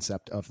the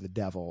concept of the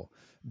devil,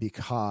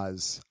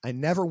 because I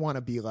never want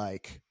to be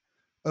like,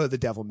 oh, the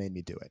devil made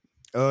me do it.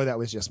 Oh, that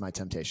was just my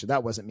temptation.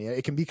 That wasn't me.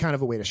 It can be kind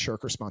of a way to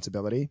shirk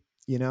responsibility,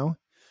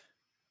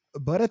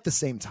 But at the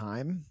same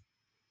time,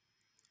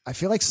 I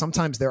feel like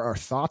sometimes there are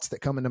thoughts that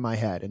come into my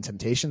head and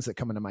temptations that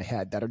come into my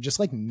head that are just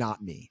like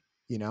not me.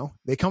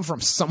 They come from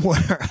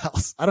somewhere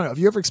else. I don't know. Have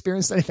you ever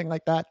experienced anything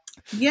like that?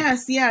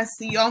 Yes.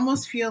 You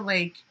almost feel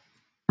like,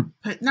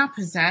 but not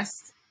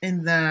possessed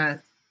in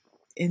that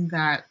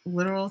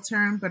literal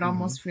term, but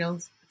almost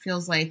feels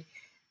like,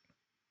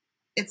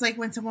 it's like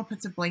when someone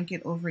puts a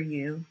blanket over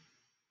you,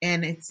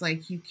 and it's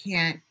like you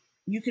can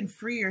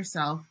free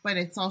yourself, but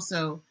it's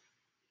also,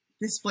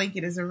 this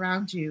blanket is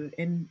around you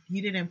and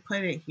you didn't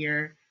put it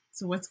here.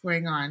 So what's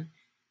going on?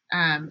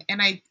 And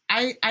I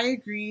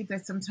agree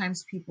that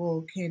sometimes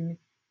people can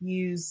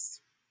use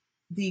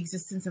the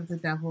existence of the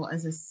devil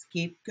as a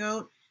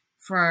scapegoat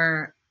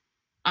for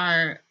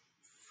our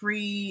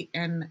free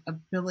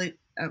ability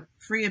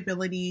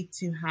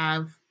to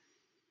have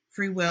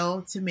free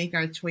will to make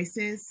our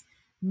choices.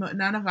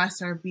 None of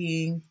us are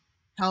being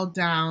held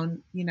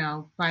down,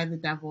 by the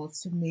devil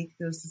to make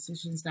those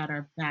decisions that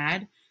are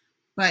bad.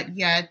 But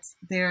yet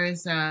there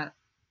is a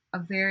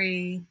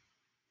very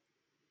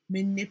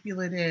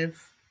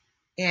manipulative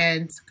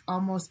and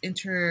almost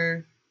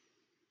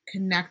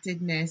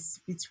interconnectedness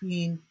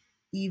between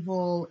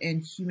evil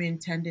and human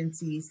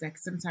tendencies that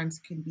sometimes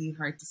can be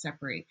hard to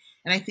separate.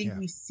 And I think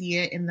we see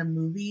it in the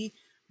movie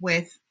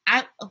with,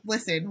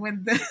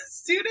 when the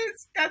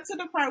students got to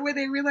the part where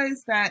they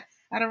realized that,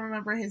 I don't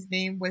remember his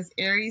name, was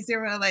Ares, they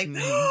were like,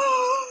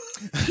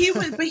 he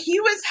was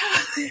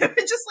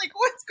just like,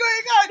 what's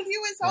going on? He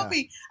was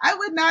helping. I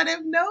would not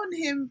have known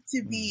him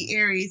to be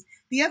Ares.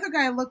 The other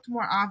guy looked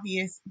more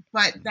obvious,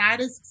 but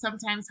that is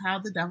sometimes how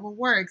the devil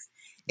works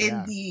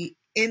in the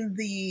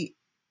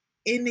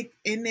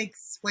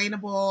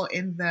inexplainable,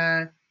 in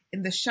the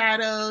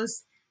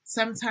shadows,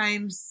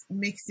 sometimes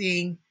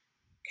mixing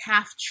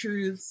half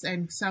truths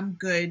and some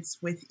goods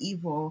with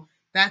evil.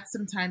 That's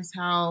sometimes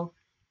how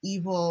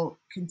evil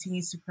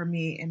continues to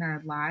permeate in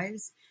our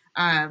lives.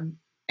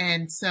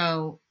 And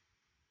so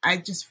I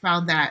just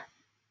found that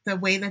the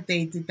way that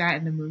they did that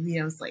in the movie,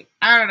 I was like,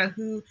 I don't know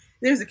who.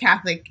 There's a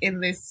Catholic in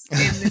this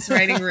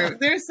writing room.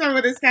 There's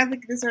someone that's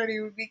Catholic in this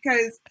writing room,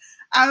 because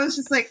I was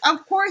just like,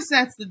 of course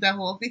that's the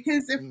devil,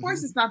 because of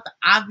course it's not the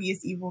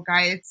obvious evil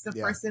guy. It's the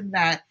person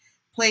that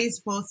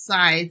plays both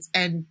sides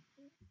and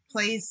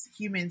plays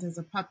humans as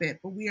a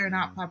puppet. But we are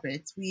not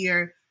puppets. We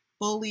are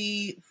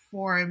fully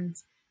formed,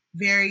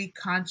 very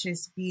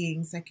conscious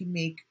beings that can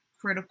make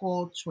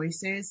critical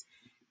choices.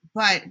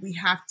 But we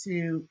have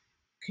to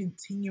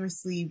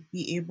continuously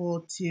be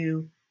able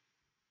to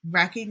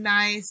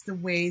recognize the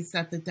ways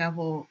that the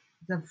devil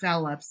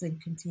develops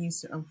and continues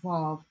to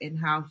evolve in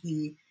how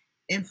he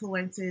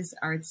influences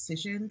our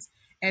decisions.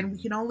 And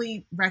we can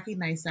only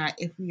recognize that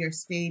if we are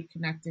stayed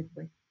connected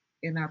with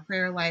in our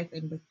prayer life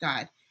and with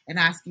God, and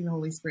asking the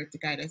Holy Spirit to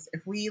guide us.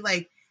 If we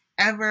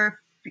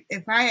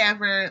if I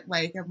ever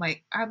I'm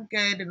like, I'm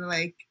good and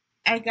like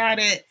I got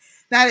it,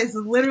 that is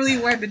literally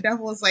when the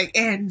devil is like,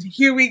 and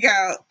here we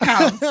go,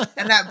 comes,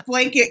 and that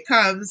blanket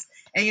comes,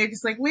 and you're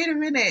just like, wait a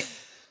minute.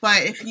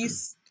 But if you,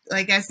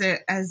 like, as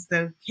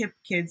the hip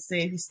kids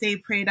say, if you stay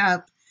prayed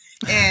up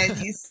and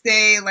you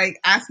stay like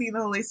asking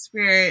the Holy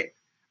Spirit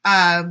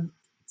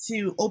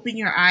to open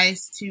your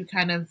eyes to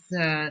kind of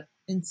the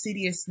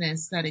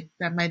insidiousness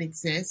that might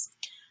exist,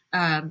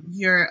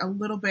 you're a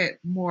little bit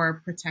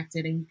more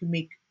protected and you can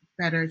make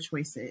better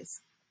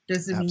choices.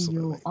 Doesn't mean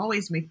you'll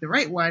always make the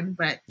right one,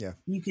 but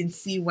you can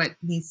see what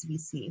needs to be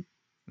seen.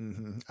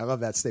 Mm-hmm. I love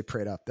that. Stay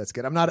prayed up. That's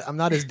good. I'm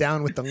not as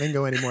down with the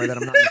lingo anymore that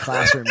I'm not in the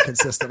classroom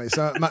consistently.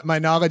 So my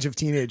knowledge of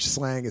teenage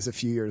slang is a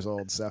few years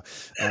old. So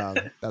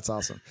that's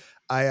awesome.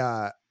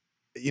 I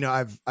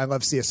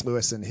love C.S.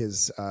 Lewis, and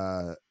his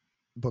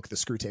book, The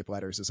Screwtape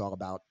Letters, is all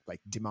about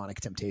like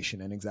demonic temptation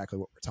and exactly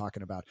what we're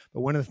talking about.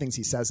 But one of the things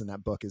he says in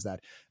that book is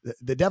that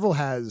the devil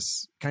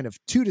has kind of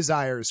two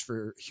desires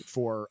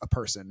for a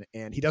person,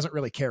 and he doesn't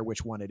really care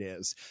which one it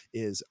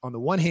is on the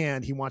one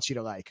hand, he wants you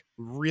to like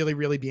really,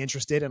 really be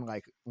interested and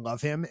like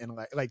love him and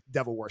like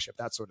devil worship,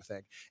 that sort of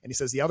thing. And he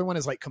says the other one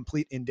is like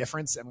complete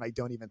indifference and like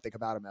don't even think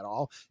about him at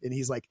all. And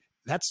he's like,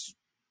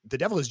 the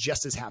devil is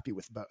just as happy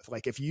with both.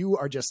 Like if you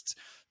are just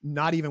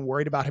not even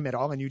worried about him at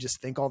all, and you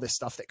just think all this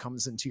stuff that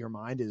comes into your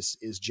mind is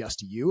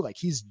just you, like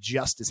he's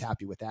just as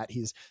happy with that.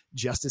 He's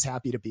just as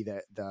happy to be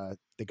the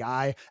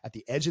guy at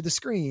the edge of the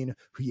screen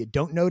who you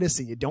don't notice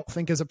and you don't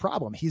think is a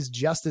problem. He's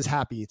just as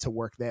happy to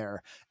work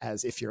there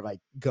as if you're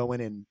like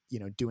going and,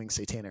 doing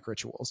satanic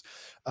rituals.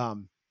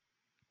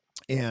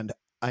 And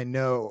I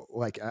know,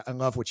 like, I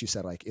love what you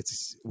said. Like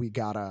we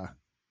gotta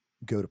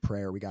go to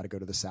prayer. We got to go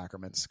to the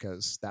sacraments,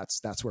 because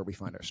that's where we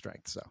find our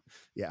strength. So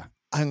yeah,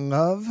 I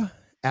love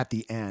at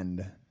the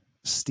end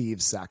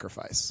Steve's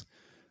sacrifice,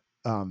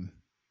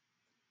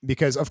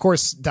 because of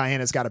course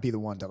Diana's got to be the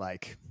one to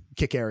like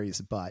kick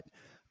Ares' butt,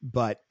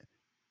 but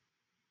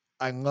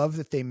I love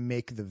that they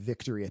make the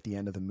victory at the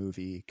end of the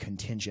movie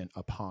contingent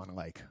upon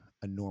like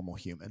a normal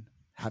human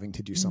having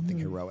to do something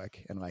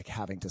heroic and like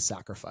having to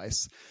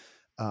sacrifice.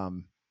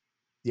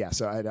 Yeah,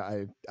 so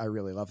I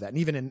really love that. And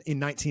even in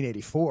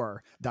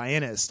 1984,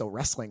 Diana is still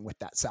wrestling with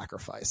that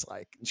sacrifice,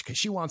 like, because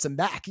she wants him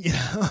back,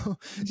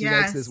 She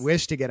makes this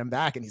wish to get him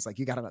back, and he's like,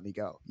 you got to let me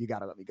go. You got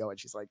to let me go. And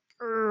she's like,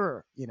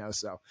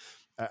 so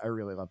I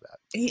really love that.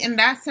 In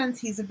that sense,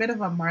 he's a bit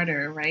of a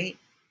martyr, right?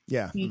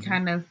 Yeah. He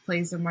kind of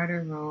plays a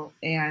martyr role.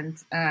 And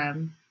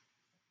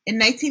in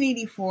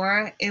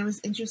 1984, it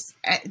was interesting.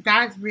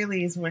 That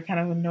really is what kind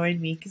of annoyed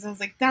me, because I was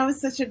like, that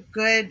was such a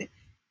good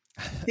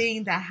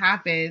thing that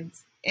happened.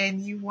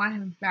 And you want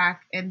him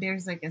back, and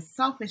there's like a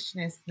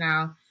selfishness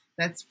now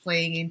that's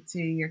playing into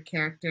your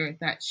character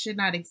that should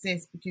not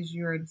exist, because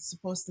you're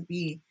supposed to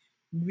be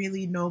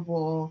really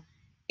noble,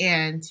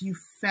 and you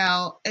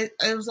felt it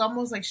was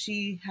almost like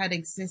she had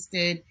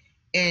existed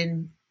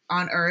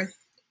on Earth.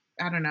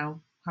 I don't know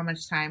how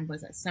much time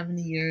was it,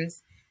 70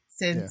 years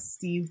since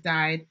Steve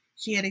died.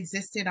 She had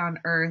existed on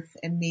Earth,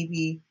 and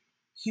maybe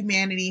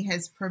humanity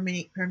has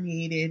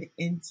permeated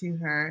into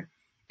her.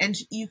 And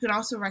you could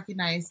also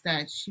recognize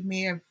that she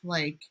may have,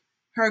 like,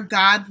 her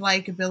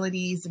godlike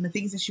abilities and the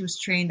things that she was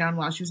trained on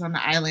while she was on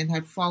the island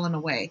had fallen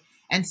away.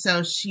 And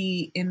so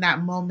she, in that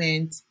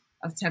moment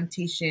of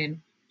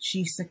temptation,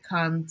 she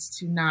succumbed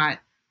to not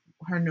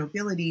her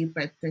nobility,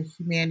 but the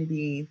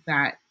humanity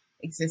that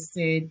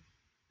existed,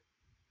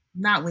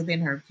 not within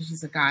her because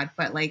she's a god,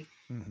 but like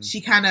she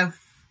kind of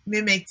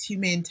mimicked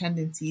human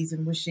tendencies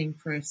and wishing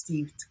for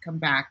Steve to come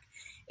back.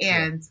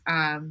 And,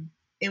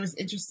 it was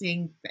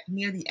interesting that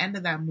near the end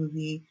of that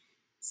movie,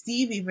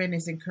 Steve even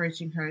is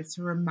encouraging her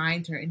to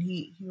remind her, and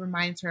he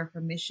reminds her of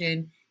her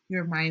mission. He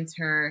reminds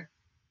her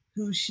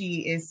who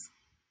she is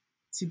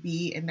to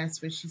be, and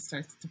that's when she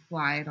starts to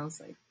fly. And I was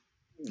like,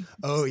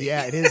 oh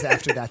yeah, it is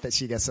after that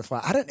she gets to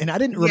fly. I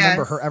didn't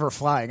remember her ever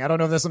flying. I don't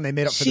know if that's something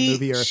they made up for the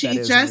movie or if that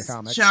is in the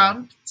comics. She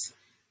just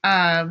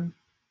jumped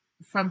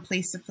from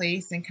place to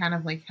place and kind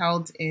of like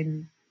held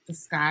in the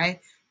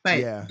sky.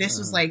 But this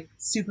was like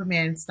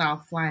Superman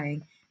style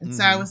flying. And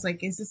so I was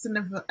like, is this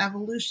an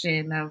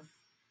evolution of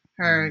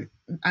her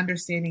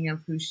understanding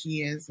of who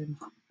she is and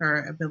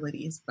her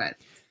abilities. But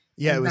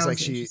yeah, it was that like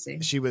was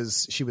interesting. she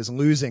was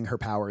losing her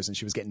powers, and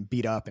she was getting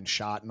beat up and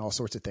shot and all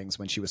sorts of things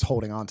when she was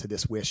holding on to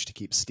this wish to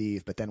keep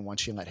Steve. But then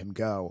once she let him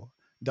go,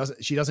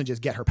 she doesn't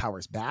just get her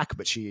powers back,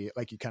 but she,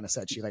 like you kind of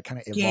said, she like kind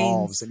of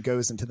evolves Gains. and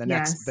goes into the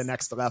Yes.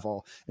 next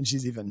level, and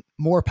she's even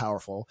more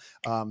powerful.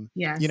 You know,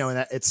 Yes. and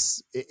that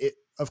it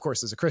of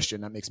course, as a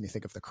Christian, that makes me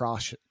think of the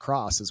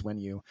cross is when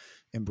you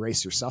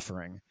embrace your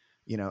suffering,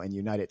 you know, and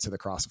unite it to the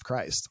cross of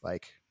Christ.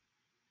 Like,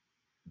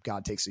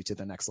 God takes you to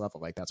the next level.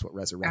 Like, that's what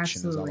resurrection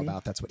is all Absolutely.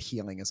 about. That's what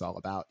healing is all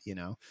about, you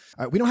know?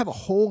 We don't have a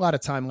whole lot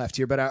of time left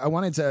here, but I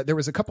wanted to, there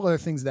was a couple other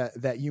things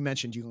that you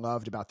mentioned you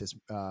loved about this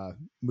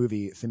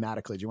movie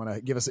thematically. Do you want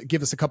to give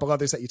us a couple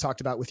others that you talked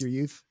about with your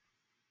youth?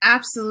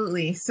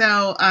 Absolutely.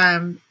 So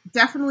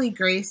definitely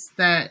grace,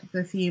 that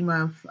the theme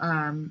of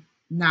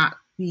not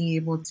being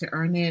able to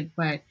earn it,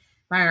 but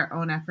by our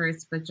own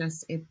efforts, but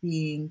just it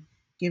being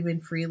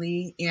given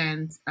freely.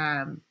 And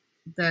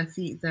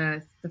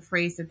the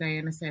phrase that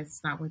Diana says,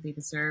 "It's not what they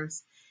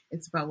deserves.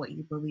 It's about what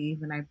you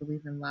believe." And I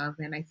believe in love.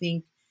 And I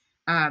think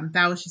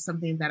that was just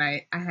something that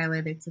I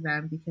highlighted to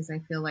them, because I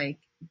feel like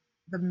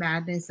the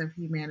madness of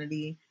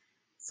humanity,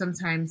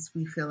 sometimes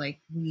we feel like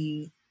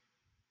we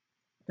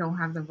don't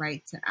have the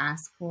right to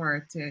ask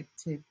for, to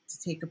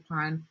take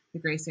upon the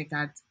grace that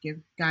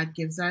God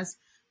gives us,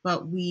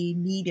 but we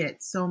need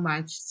it so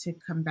much to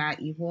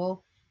combat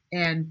evil.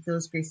 And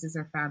those graces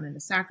are found in the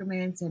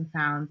sacraments and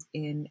found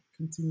in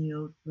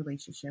continued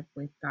relationship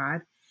with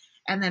God.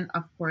 And then,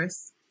 of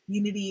course,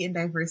 unity and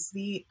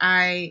diversity.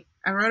 I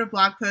wrote a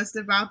blog post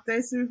about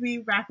this movie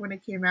back when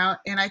it came out,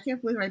 and I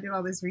can't believe I did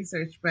all this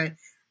research, but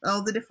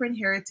all the different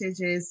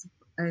heritages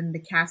and the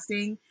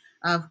casting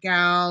of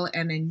Gal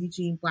and then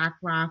Eugene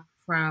Blackrock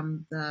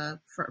from the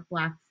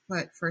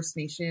Blackfoot First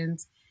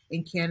Nations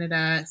in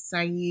Canada,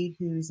 Saeed,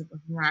 who's of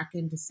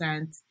Moroccan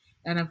descent,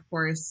 and of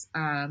course,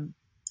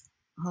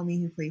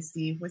 homie who plays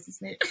Steve. What's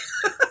his name?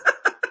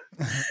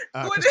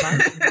 Chris Pine.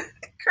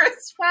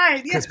 Chris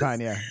Pine. Yes. Chris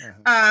Pine. Yeah.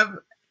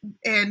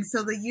 And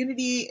so the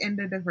unity and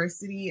the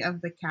diversity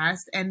of the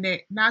cast, and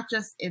not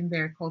just in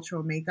their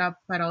cultural makeup,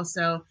 but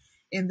also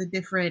in the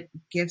different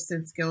gifts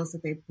and skills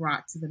that they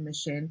brought to the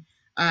mission,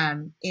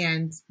 and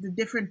the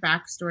different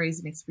backstories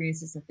and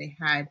experiences that they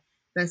had.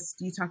 This,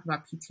 you talk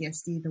about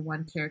PTSD, the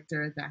one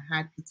character that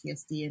had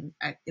PTSD, and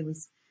it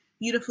was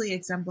beautifully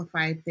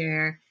exemplified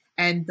there,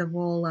 and the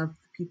role of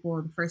the people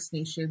in the First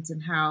Nations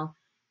and how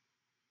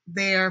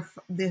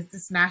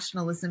this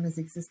nationalism is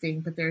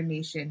existing, but their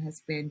nation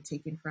has been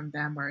taken from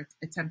them or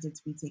attempted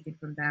to be taken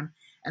from them,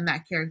 and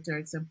that character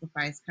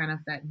exemplifies kind of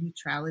that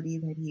neutrality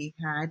that he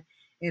had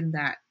in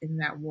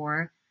that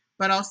war,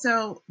 but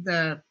also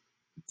the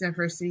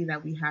diversity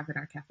that we have in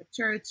our Catholic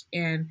Church,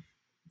 and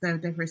the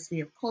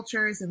diversity of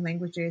cultures and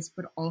languages,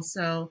 but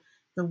also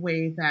the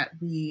way that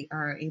we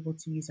are able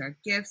to use our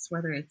gifts,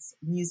 whether it's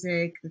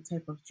music, the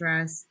type of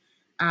dress.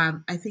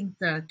 I think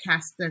the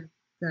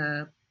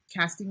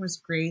casting was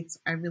great.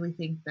 I really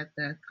think that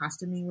the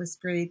costuming was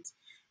great.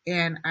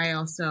 And I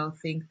also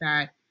think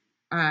that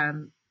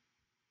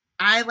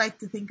I like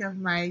to think of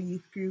my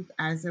youth group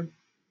as a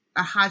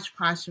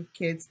hodgepodge of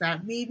kids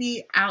that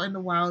maybe out in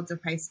the wilds of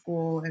high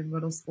school and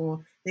middle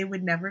school, they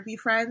would never be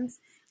friends,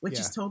 which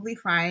is totally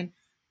fine.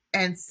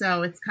 And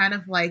so it's kind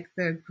of like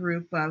the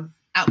group of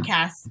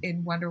outcasts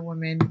in Wonder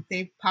Woman.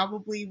 They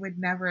probably would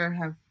never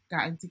have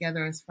gotten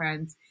together as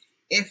friends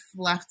if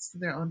left to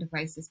their own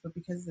devices. But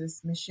because of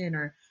this mission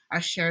or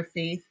our shared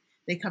faith,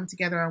 they come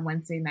together on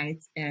Wednesday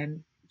nights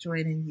and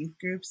join in youth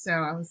groups. So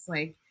I was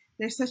like,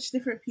 they're such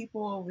different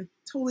people with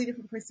totally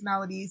different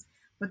personalities,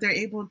 but they're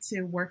able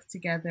to work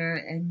together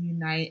and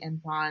unite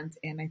and bond.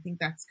 And I think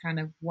that's kind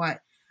of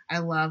what I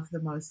love the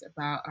most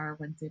about our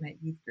Wednesday night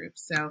youth group.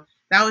 So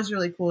that was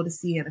really cool to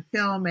see in a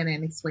film and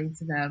then explain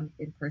to them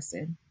in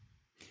person.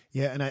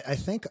 Yeah, and I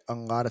think a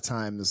lot of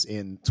times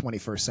in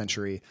 21st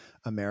century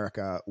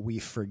America, we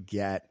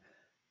forget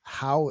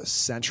how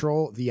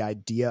central the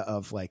idea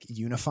of like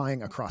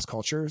unifying across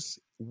cultures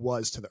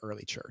was to the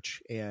early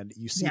church. And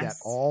you see that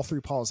all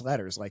through Paul's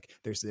letters. Like,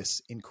 there's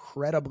this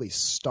incredibly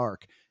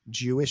stark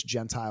Jewish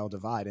Gentile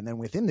divide. And then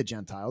within the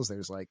Gentiles,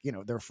 there's like, you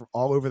know, they're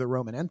all over the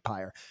Roman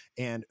Empire.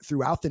 And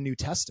throughout the New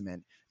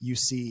Testament, you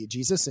see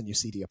Jesus and you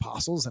see the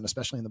apostles, and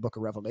especially in the book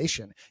of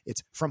Revelation,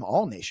 it's from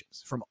all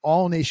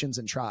nations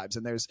and tribes.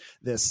 And there's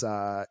this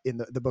in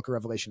the book of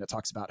Revelation, it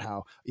talks about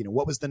how, you know,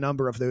 what was the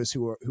number of those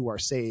who are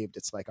saved?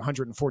 It's like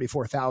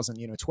 144,000,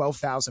 you know,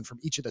 12,000 from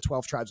each of the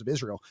 12 tribes of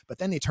Israel. But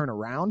then they turn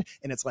around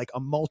and it's like a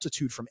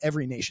multitude from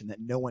every nation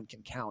that no one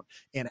can count.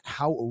 And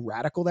how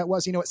radical that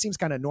was. You know, it seems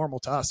kind of normal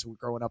to us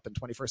growing up in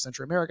 21st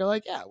century America.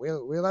 Like, yeah,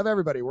 we love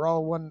everybody. We're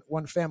all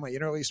one family. You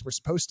know, at least we're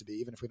supposed to be,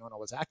 even if we don't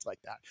always act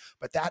like that.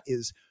 But that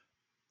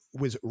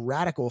was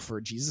radical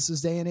for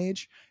Jesus's day and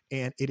age,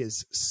 and it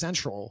is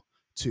central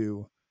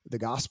to the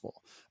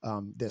gospel.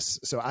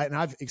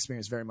 I've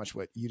experienced very much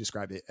what you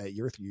described at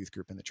your youth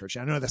group in the church.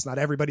 And I know that's not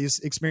everybody's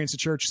experience of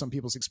church. Some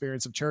people's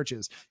experience of church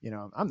is,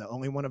 I'm the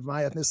only one of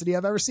my ethnicity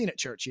I've ever seen at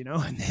church,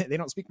 and they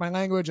don't speak my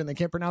language and they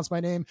can't pronounce my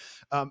name.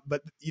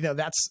 But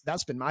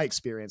that's been my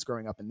experience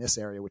growing up in this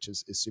area, which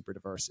is super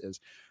diverse. Is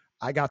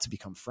I got to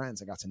become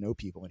friends. I got to know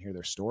people and hear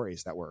their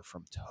stories that were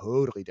from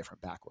totally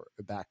different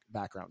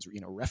backgrounds,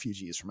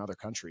 refugees from other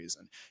countries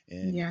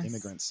and Yes.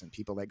 immigrants and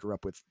people that grew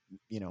up with,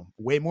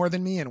 way more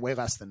than me and way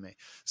less than me.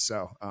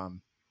 So,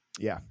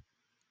 yeah,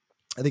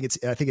 I think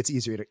it's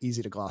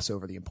easy to gloss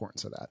over the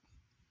importance of that.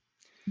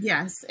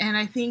 Yes. And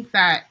I think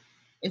that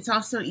it's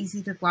also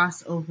easy to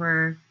gloss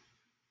over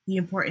the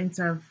importance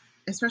of,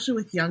 especially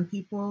with young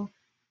people,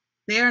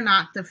 they are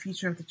not the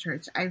future of the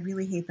church. I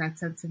really hate that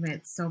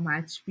sentiment so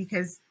much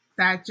because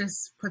that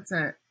just puts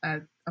a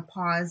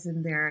pause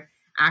in their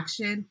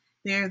action.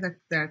 They're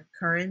the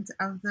current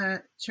of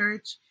the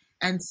church.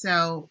 And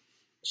so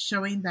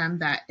showing them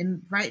that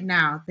right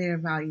now they are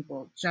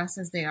valuable just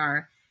as they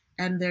are.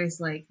 And there's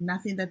like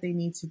nothing that they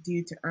need to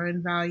do to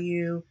earn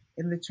value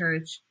in the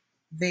church.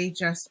 They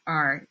just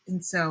are.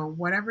 And so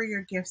whatever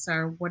your gifts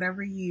are,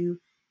 whatever you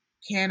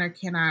can or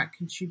cannot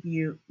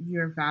contribute,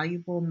 you're a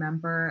valuable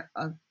member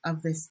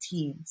of this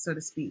team, so to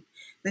speak.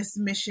 This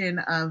mission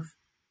of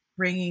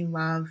bringing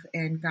love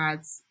and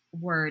God's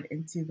word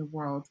into the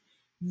world,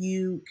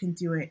 you can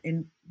do it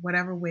in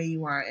whatever way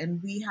you are.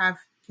 And we have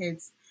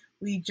kids,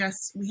 we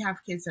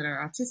have kids that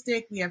are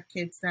autistic, we have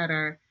kids that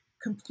are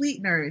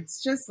complete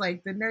nerds, just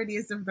like the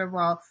nerdiest of them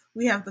all.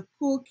 We have the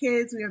cool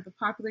kids, we have the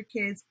popular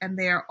kids, and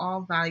they are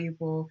all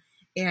valuable.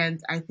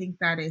 And I think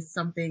that is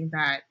something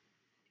that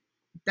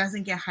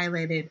doesn't get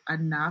highlighted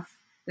enough.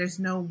 There's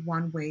no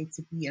one way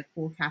to be a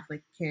cool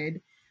Catholic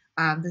kid.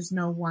 There's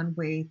no one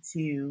way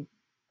to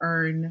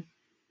earn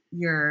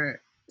your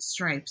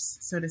stripes,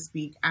 so to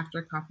speak,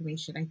 after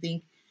confirmation. I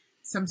think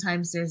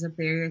sometimes there's a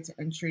barrier to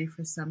entry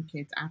for some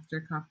kids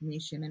after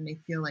confirmation, and they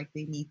feel like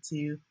they need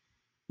to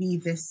be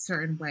this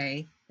certain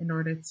way in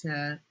order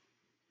to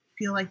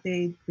feel like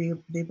they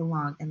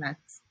belong, and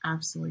that's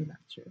absolutely not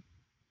true.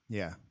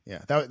 Yeah.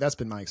 That's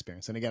been my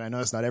experience. And again, I know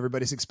it's not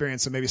everybody's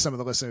experience. So maybe some of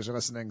the listeners are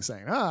listening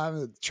saying,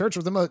 church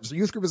was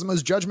youth group was the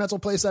most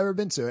judgmental place I've ever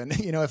been to. And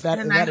if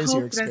that is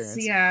your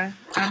experience.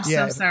 I'm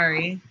so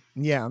sorry.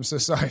 Yeah, I'm so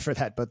sorry for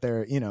that. But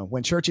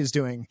when church is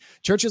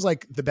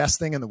like the best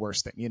thing and the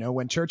worst thing,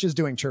 when church is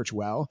doing church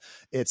well,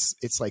 it's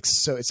like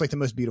the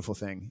most beautiful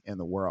thing in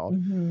the world.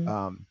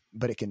 Mm-hmm.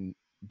 But it can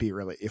be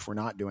really, if we're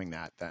not doing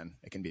that, then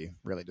it can be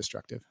really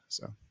destructive.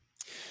 So.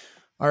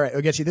 All right,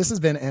 Ogechi, this has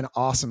been an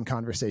awesome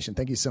conversation.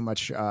 Thank you so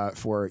much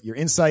for your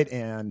insight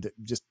and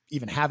just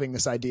even having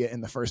this idea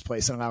in the first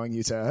place and allowing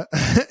you to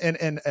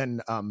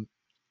and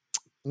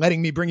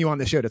letting me bring you on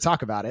the show to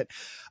talk about it.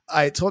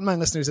 I told my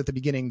listeners at the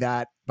beginning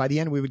that by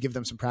the end, we would give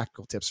them some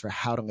practical tips for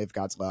how to live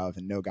God's love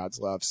and know God's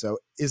love. So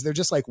is there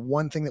just like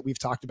one thing that we've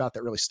talked about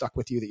that really stuck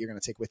with you that you're going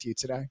to take with you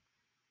today?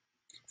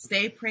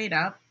 Stay prayed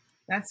up.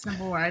 That's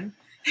number one.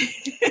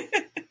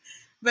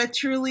 But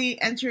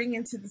truly entering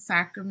into the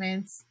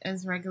sacraments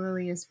as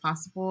regularly as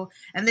possible.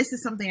 And this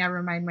is something I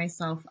remind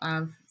myself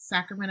of: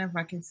 sacrament of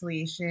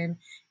reconciliation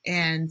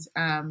and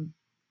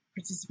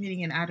participating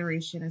in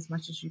adoration as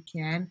much as you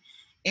can.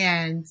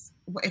 And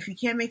if you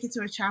can't make it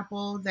to a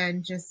chapel,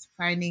 then just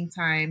finding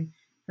time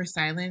for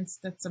silence.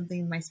 That's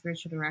something my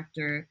spiritual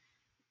director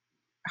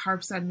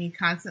harps on me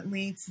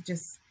constantly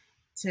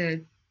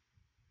to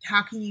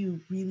how can you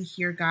really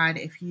hear God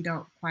if you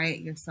don't quiet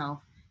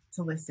yourself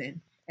to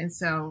listen? And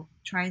so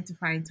trying to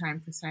find time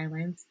for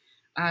silence,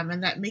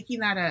 and that making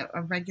that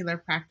a regular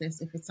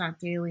practice, if it's not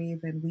daily,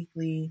 then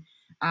weekly,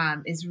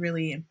 is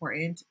really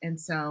important. And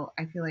so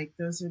I feel like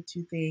those are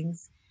two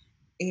things.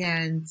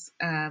 And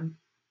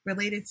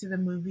related to the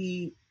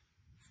movie,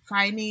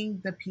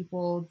 finding the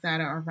people that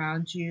are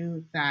around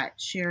you that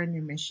share in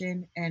your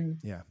mission and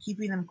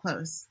keeping them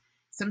close.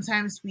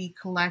 Sometimes we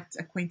collect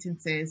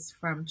acquaintances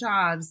from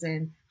jobs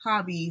and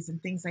hobbies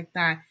and things like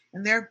that,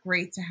 and they're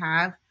great to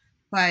have,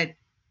 but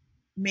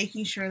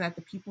making sure that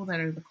the people that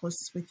are the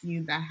closest with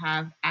you that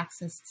have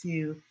access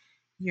to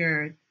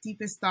your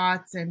deepest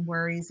thoughts and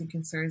worries and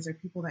concerns are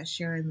people that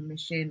share in the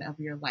mission of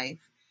your life,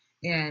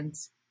 and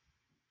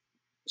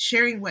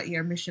sharing what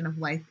your mission of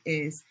life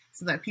is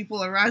so that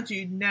people around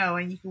you know,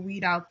 and you can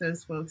weed out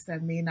those folks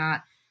that may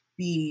not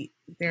be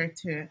there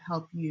to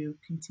help you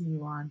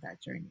continue on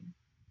that journey.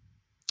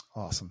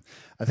 Awesome.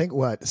 I think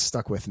what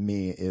stuck with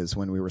me is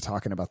when we were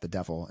talking about the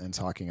devil and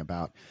talking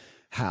about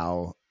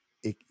how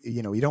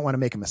you don't want to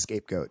make him a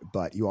scapegoat,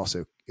 but you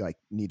also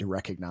need to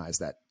recognize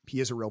that he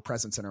is a real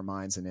presence in our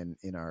minds and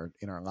in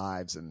our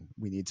lives. And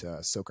we need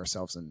to soak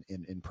ourselves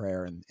in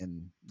prayer and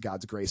in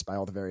God's grace by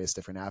all the various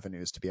different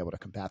avenues to be able to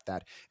combat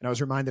that. And I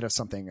was reminded of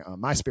something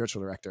my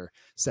spiritual director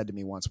said to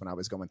me once when I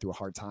was going through a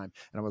hard time.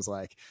 And I was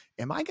like,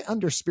 am I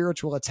under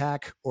spiritual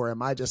attack, or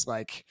am I just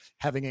like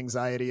having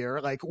anxiety, or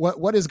like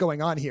what is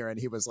going on here? And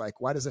he was like,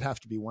 why does it have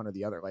to be one or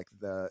the other? Like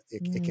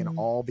it can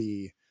all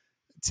be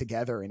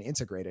together and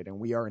integrated. And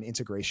we are an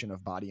integration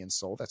of body and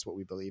soul. That's what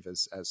we believe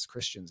as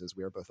Christians, is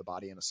we are both a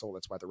body and a soul.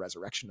 That's why the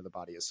resurrection of the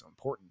body is so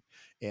important.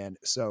 And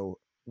so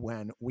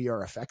when we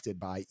are affected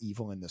by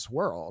evil in this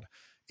world,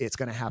 it's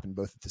going to happen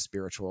both at the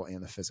spiritual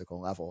and the physical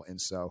level. And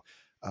so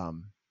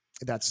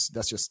that's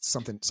just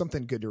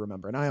something good to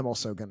remember. And I am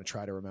also going to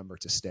try to remember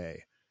to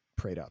stay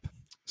prayed up.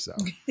 So,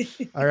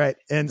 all right.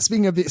 And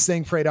speaking of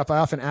staying prayed up, I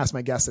often ask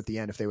my guests at the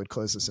end if they would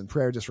close us in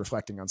prayer, just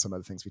reflecting on some of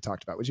the things we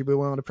talked about. Would you be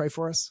willing to pray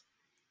for us?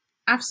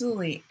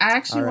 Absolutely. I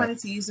actually wanted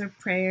to use a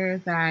prayer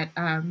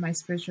that my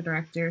spiritual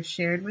director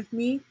shared with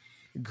me.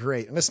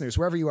 Great. Listeners,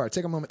 wherever you are,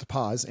 take a moment to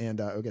pause, and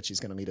Ogechi's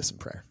going to lead us in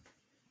prayer.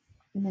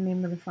 In the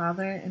name of the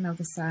Father, and of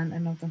the Son,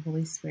 and of the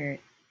Holy Spirit.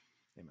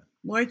 Amen.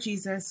 Lord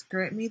Jesus,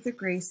 grant me the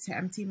grace to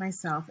empty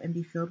myself and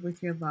be filled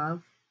with your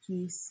love,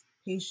 peace,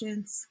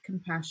 patience,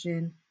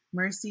 compassion,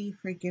 mercy,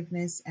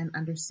 forgiveness, and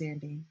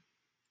understanding.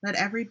 Let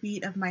every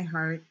beat of my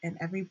heart and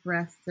every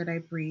breath that I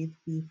breathe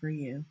be for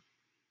you.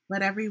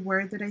 Let every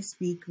word that I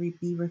speak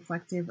be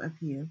reflective of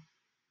you.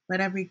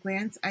 Let every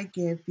glance I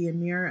give be a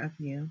mirror of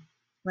you.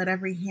 Let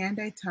every hand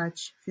I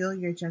touch feel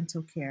your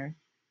gentle care.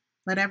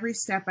 Let every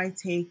step I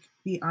take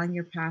be on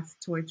your path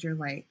towards your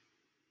light.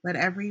 Let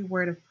every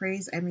word of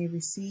praise I may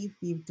receive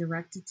be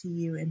directed to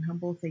you in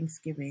humble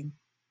thanksgiving.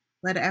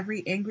 Let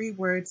every angry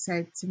word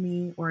said to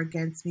me or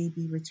against me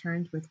be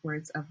returned with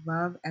words of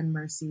love and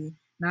mercy,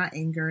 not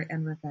anger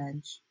and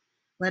revenge.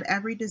 Let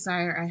every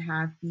desire I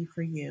have be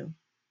for you.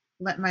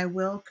 Let my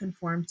will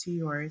conform to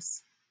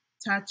yours.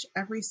 Touch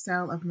every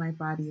cell of my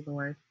body,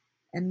 Lord,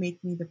 and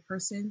make me the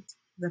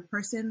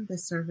the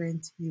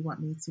servant you want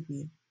me to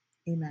be.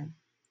 Amen.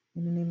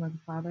 In the name of the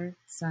Father,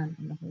 Son,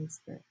 and the Holy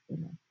Spirit.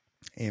 Amen.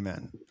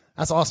 Amen.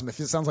 That's awesome. It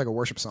sounds like a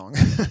worship song.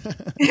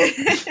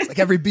 It's like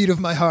every beat of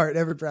my heart,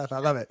 every breath. I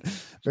love it.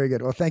 Very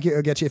good. Well, thank you,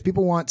 Ogechi. If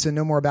people want to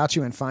know more about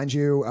you and find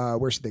you,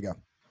 where should they go?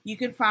 You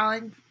can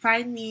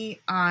find me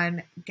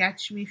on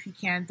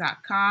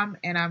getchmeifioucan.com,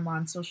 and I'm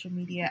on social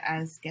media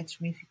as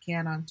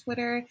getchmeifioucan on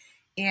Twitter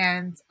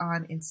and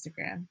on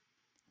Instagram.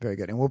 Very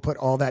good. And we'll put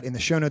all that in the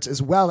show notes,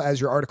 as well as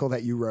your article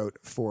that you wrote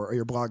or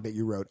your blog that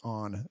you wrote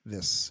on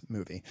this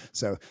movie.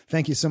 So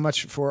thank you so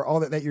much for all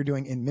that you're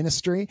doing in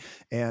ministry,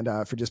 and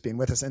for just being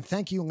with us. And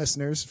thank you,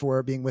 listeners,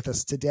 for being with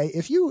us today.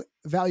 If you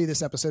value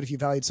this episode, if you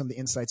valued some of the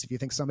insights, if you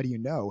think somebody you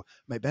know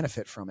might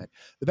benefit from it,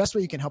 the best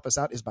way you can help us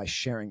out is by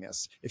sharing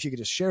this. If you could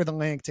just share the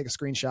link, take a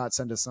screenshot,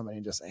 send it to somebody,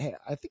 and just say, hey,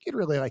 I think you'd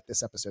really like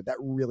this episode. That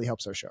really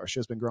helps our show. Our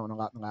show's been growing a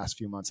lot in the last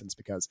few months, and it's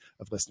because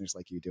of listeners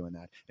like you doing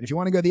that. And if you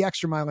want to go the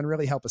extra mile and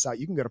really help us out,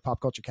 you can go to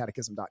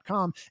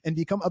popculturecatechism.com and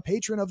become a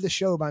patron of the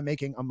show by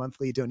making a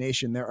monthly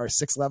donation. There are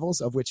 6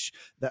 levels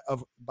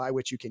by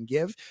which you can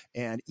give,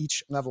 and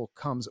each level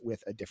comes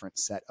with a different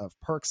set of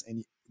perks.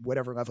 And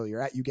whatever level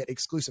you're at, you get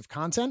exclusive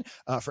content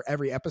for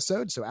every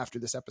episode. So after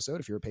this episode,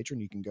 if you're a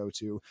patron, you can go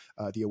to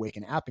the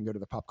Awaken app and go to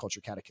the Pop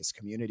Culture Catechist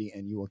community,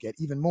 and you will get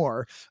even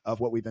more of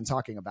what we've been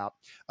talking about.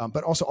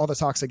 But also all the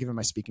talks I give in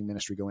my speaking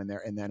ministry go in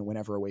there. And then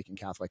whenever Awaken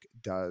Catholic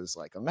does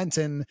like a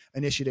Lenten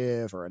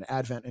initiative or an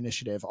Advent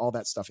initiative, all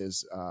that stuff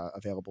is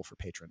available for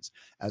patrons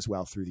as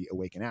well through the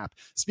Awaken app.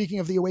 Speaking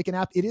of the Awaken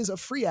app, it is a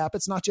free app.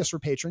 It's not just for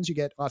patrons. You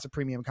get lots of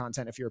premium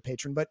content if you're a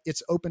patron, but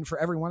it's open for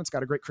everyone. It's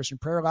got a great Christian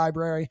prayer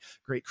library,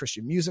 great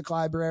Christian music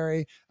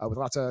library with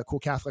lots of cool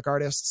Catholic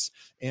artists.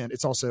 And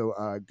it's also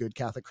a good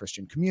Catholic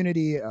Christian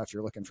community. If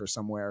you're looking for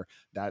somewhere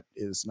that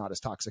is not as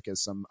toxic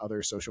as some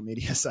other social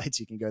media sites,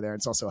 you can go there.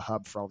 It's also a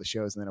hub for all the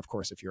shows. And then, of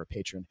course, if you're a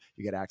patron,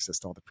 you get access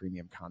to all the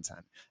premium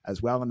content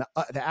as well. And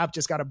the app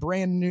just got a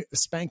brand new,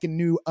 spanking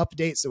new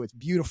update. So it's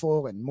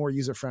beautiful and more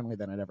user-friendly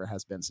than it ever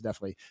has been. So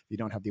definitely, if you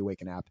don't have the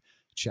Awaken app,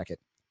 check it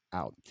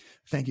out.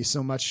 Thank you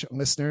so much,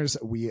 listeners.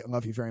 We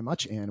love you very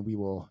much, and we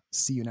will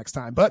see you next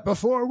time. But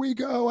before we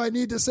go, I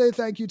need to say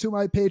thank you to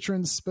my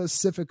patrons,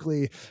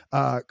 specifically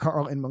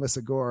Carl and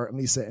Melissa Gore,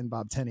 Lisa and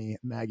Bob Tenney,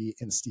 Maggie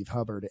and Steve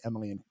Hubbard,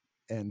 Emily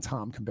and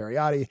Tom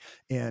Cambariotti,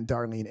 and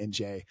Darlene and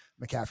Jay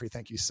McCaffrey.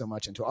 Thank you so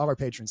much. And to all our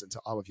patrons and to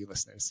all of you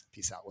listeners,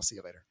 peace out. We'll see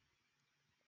you later.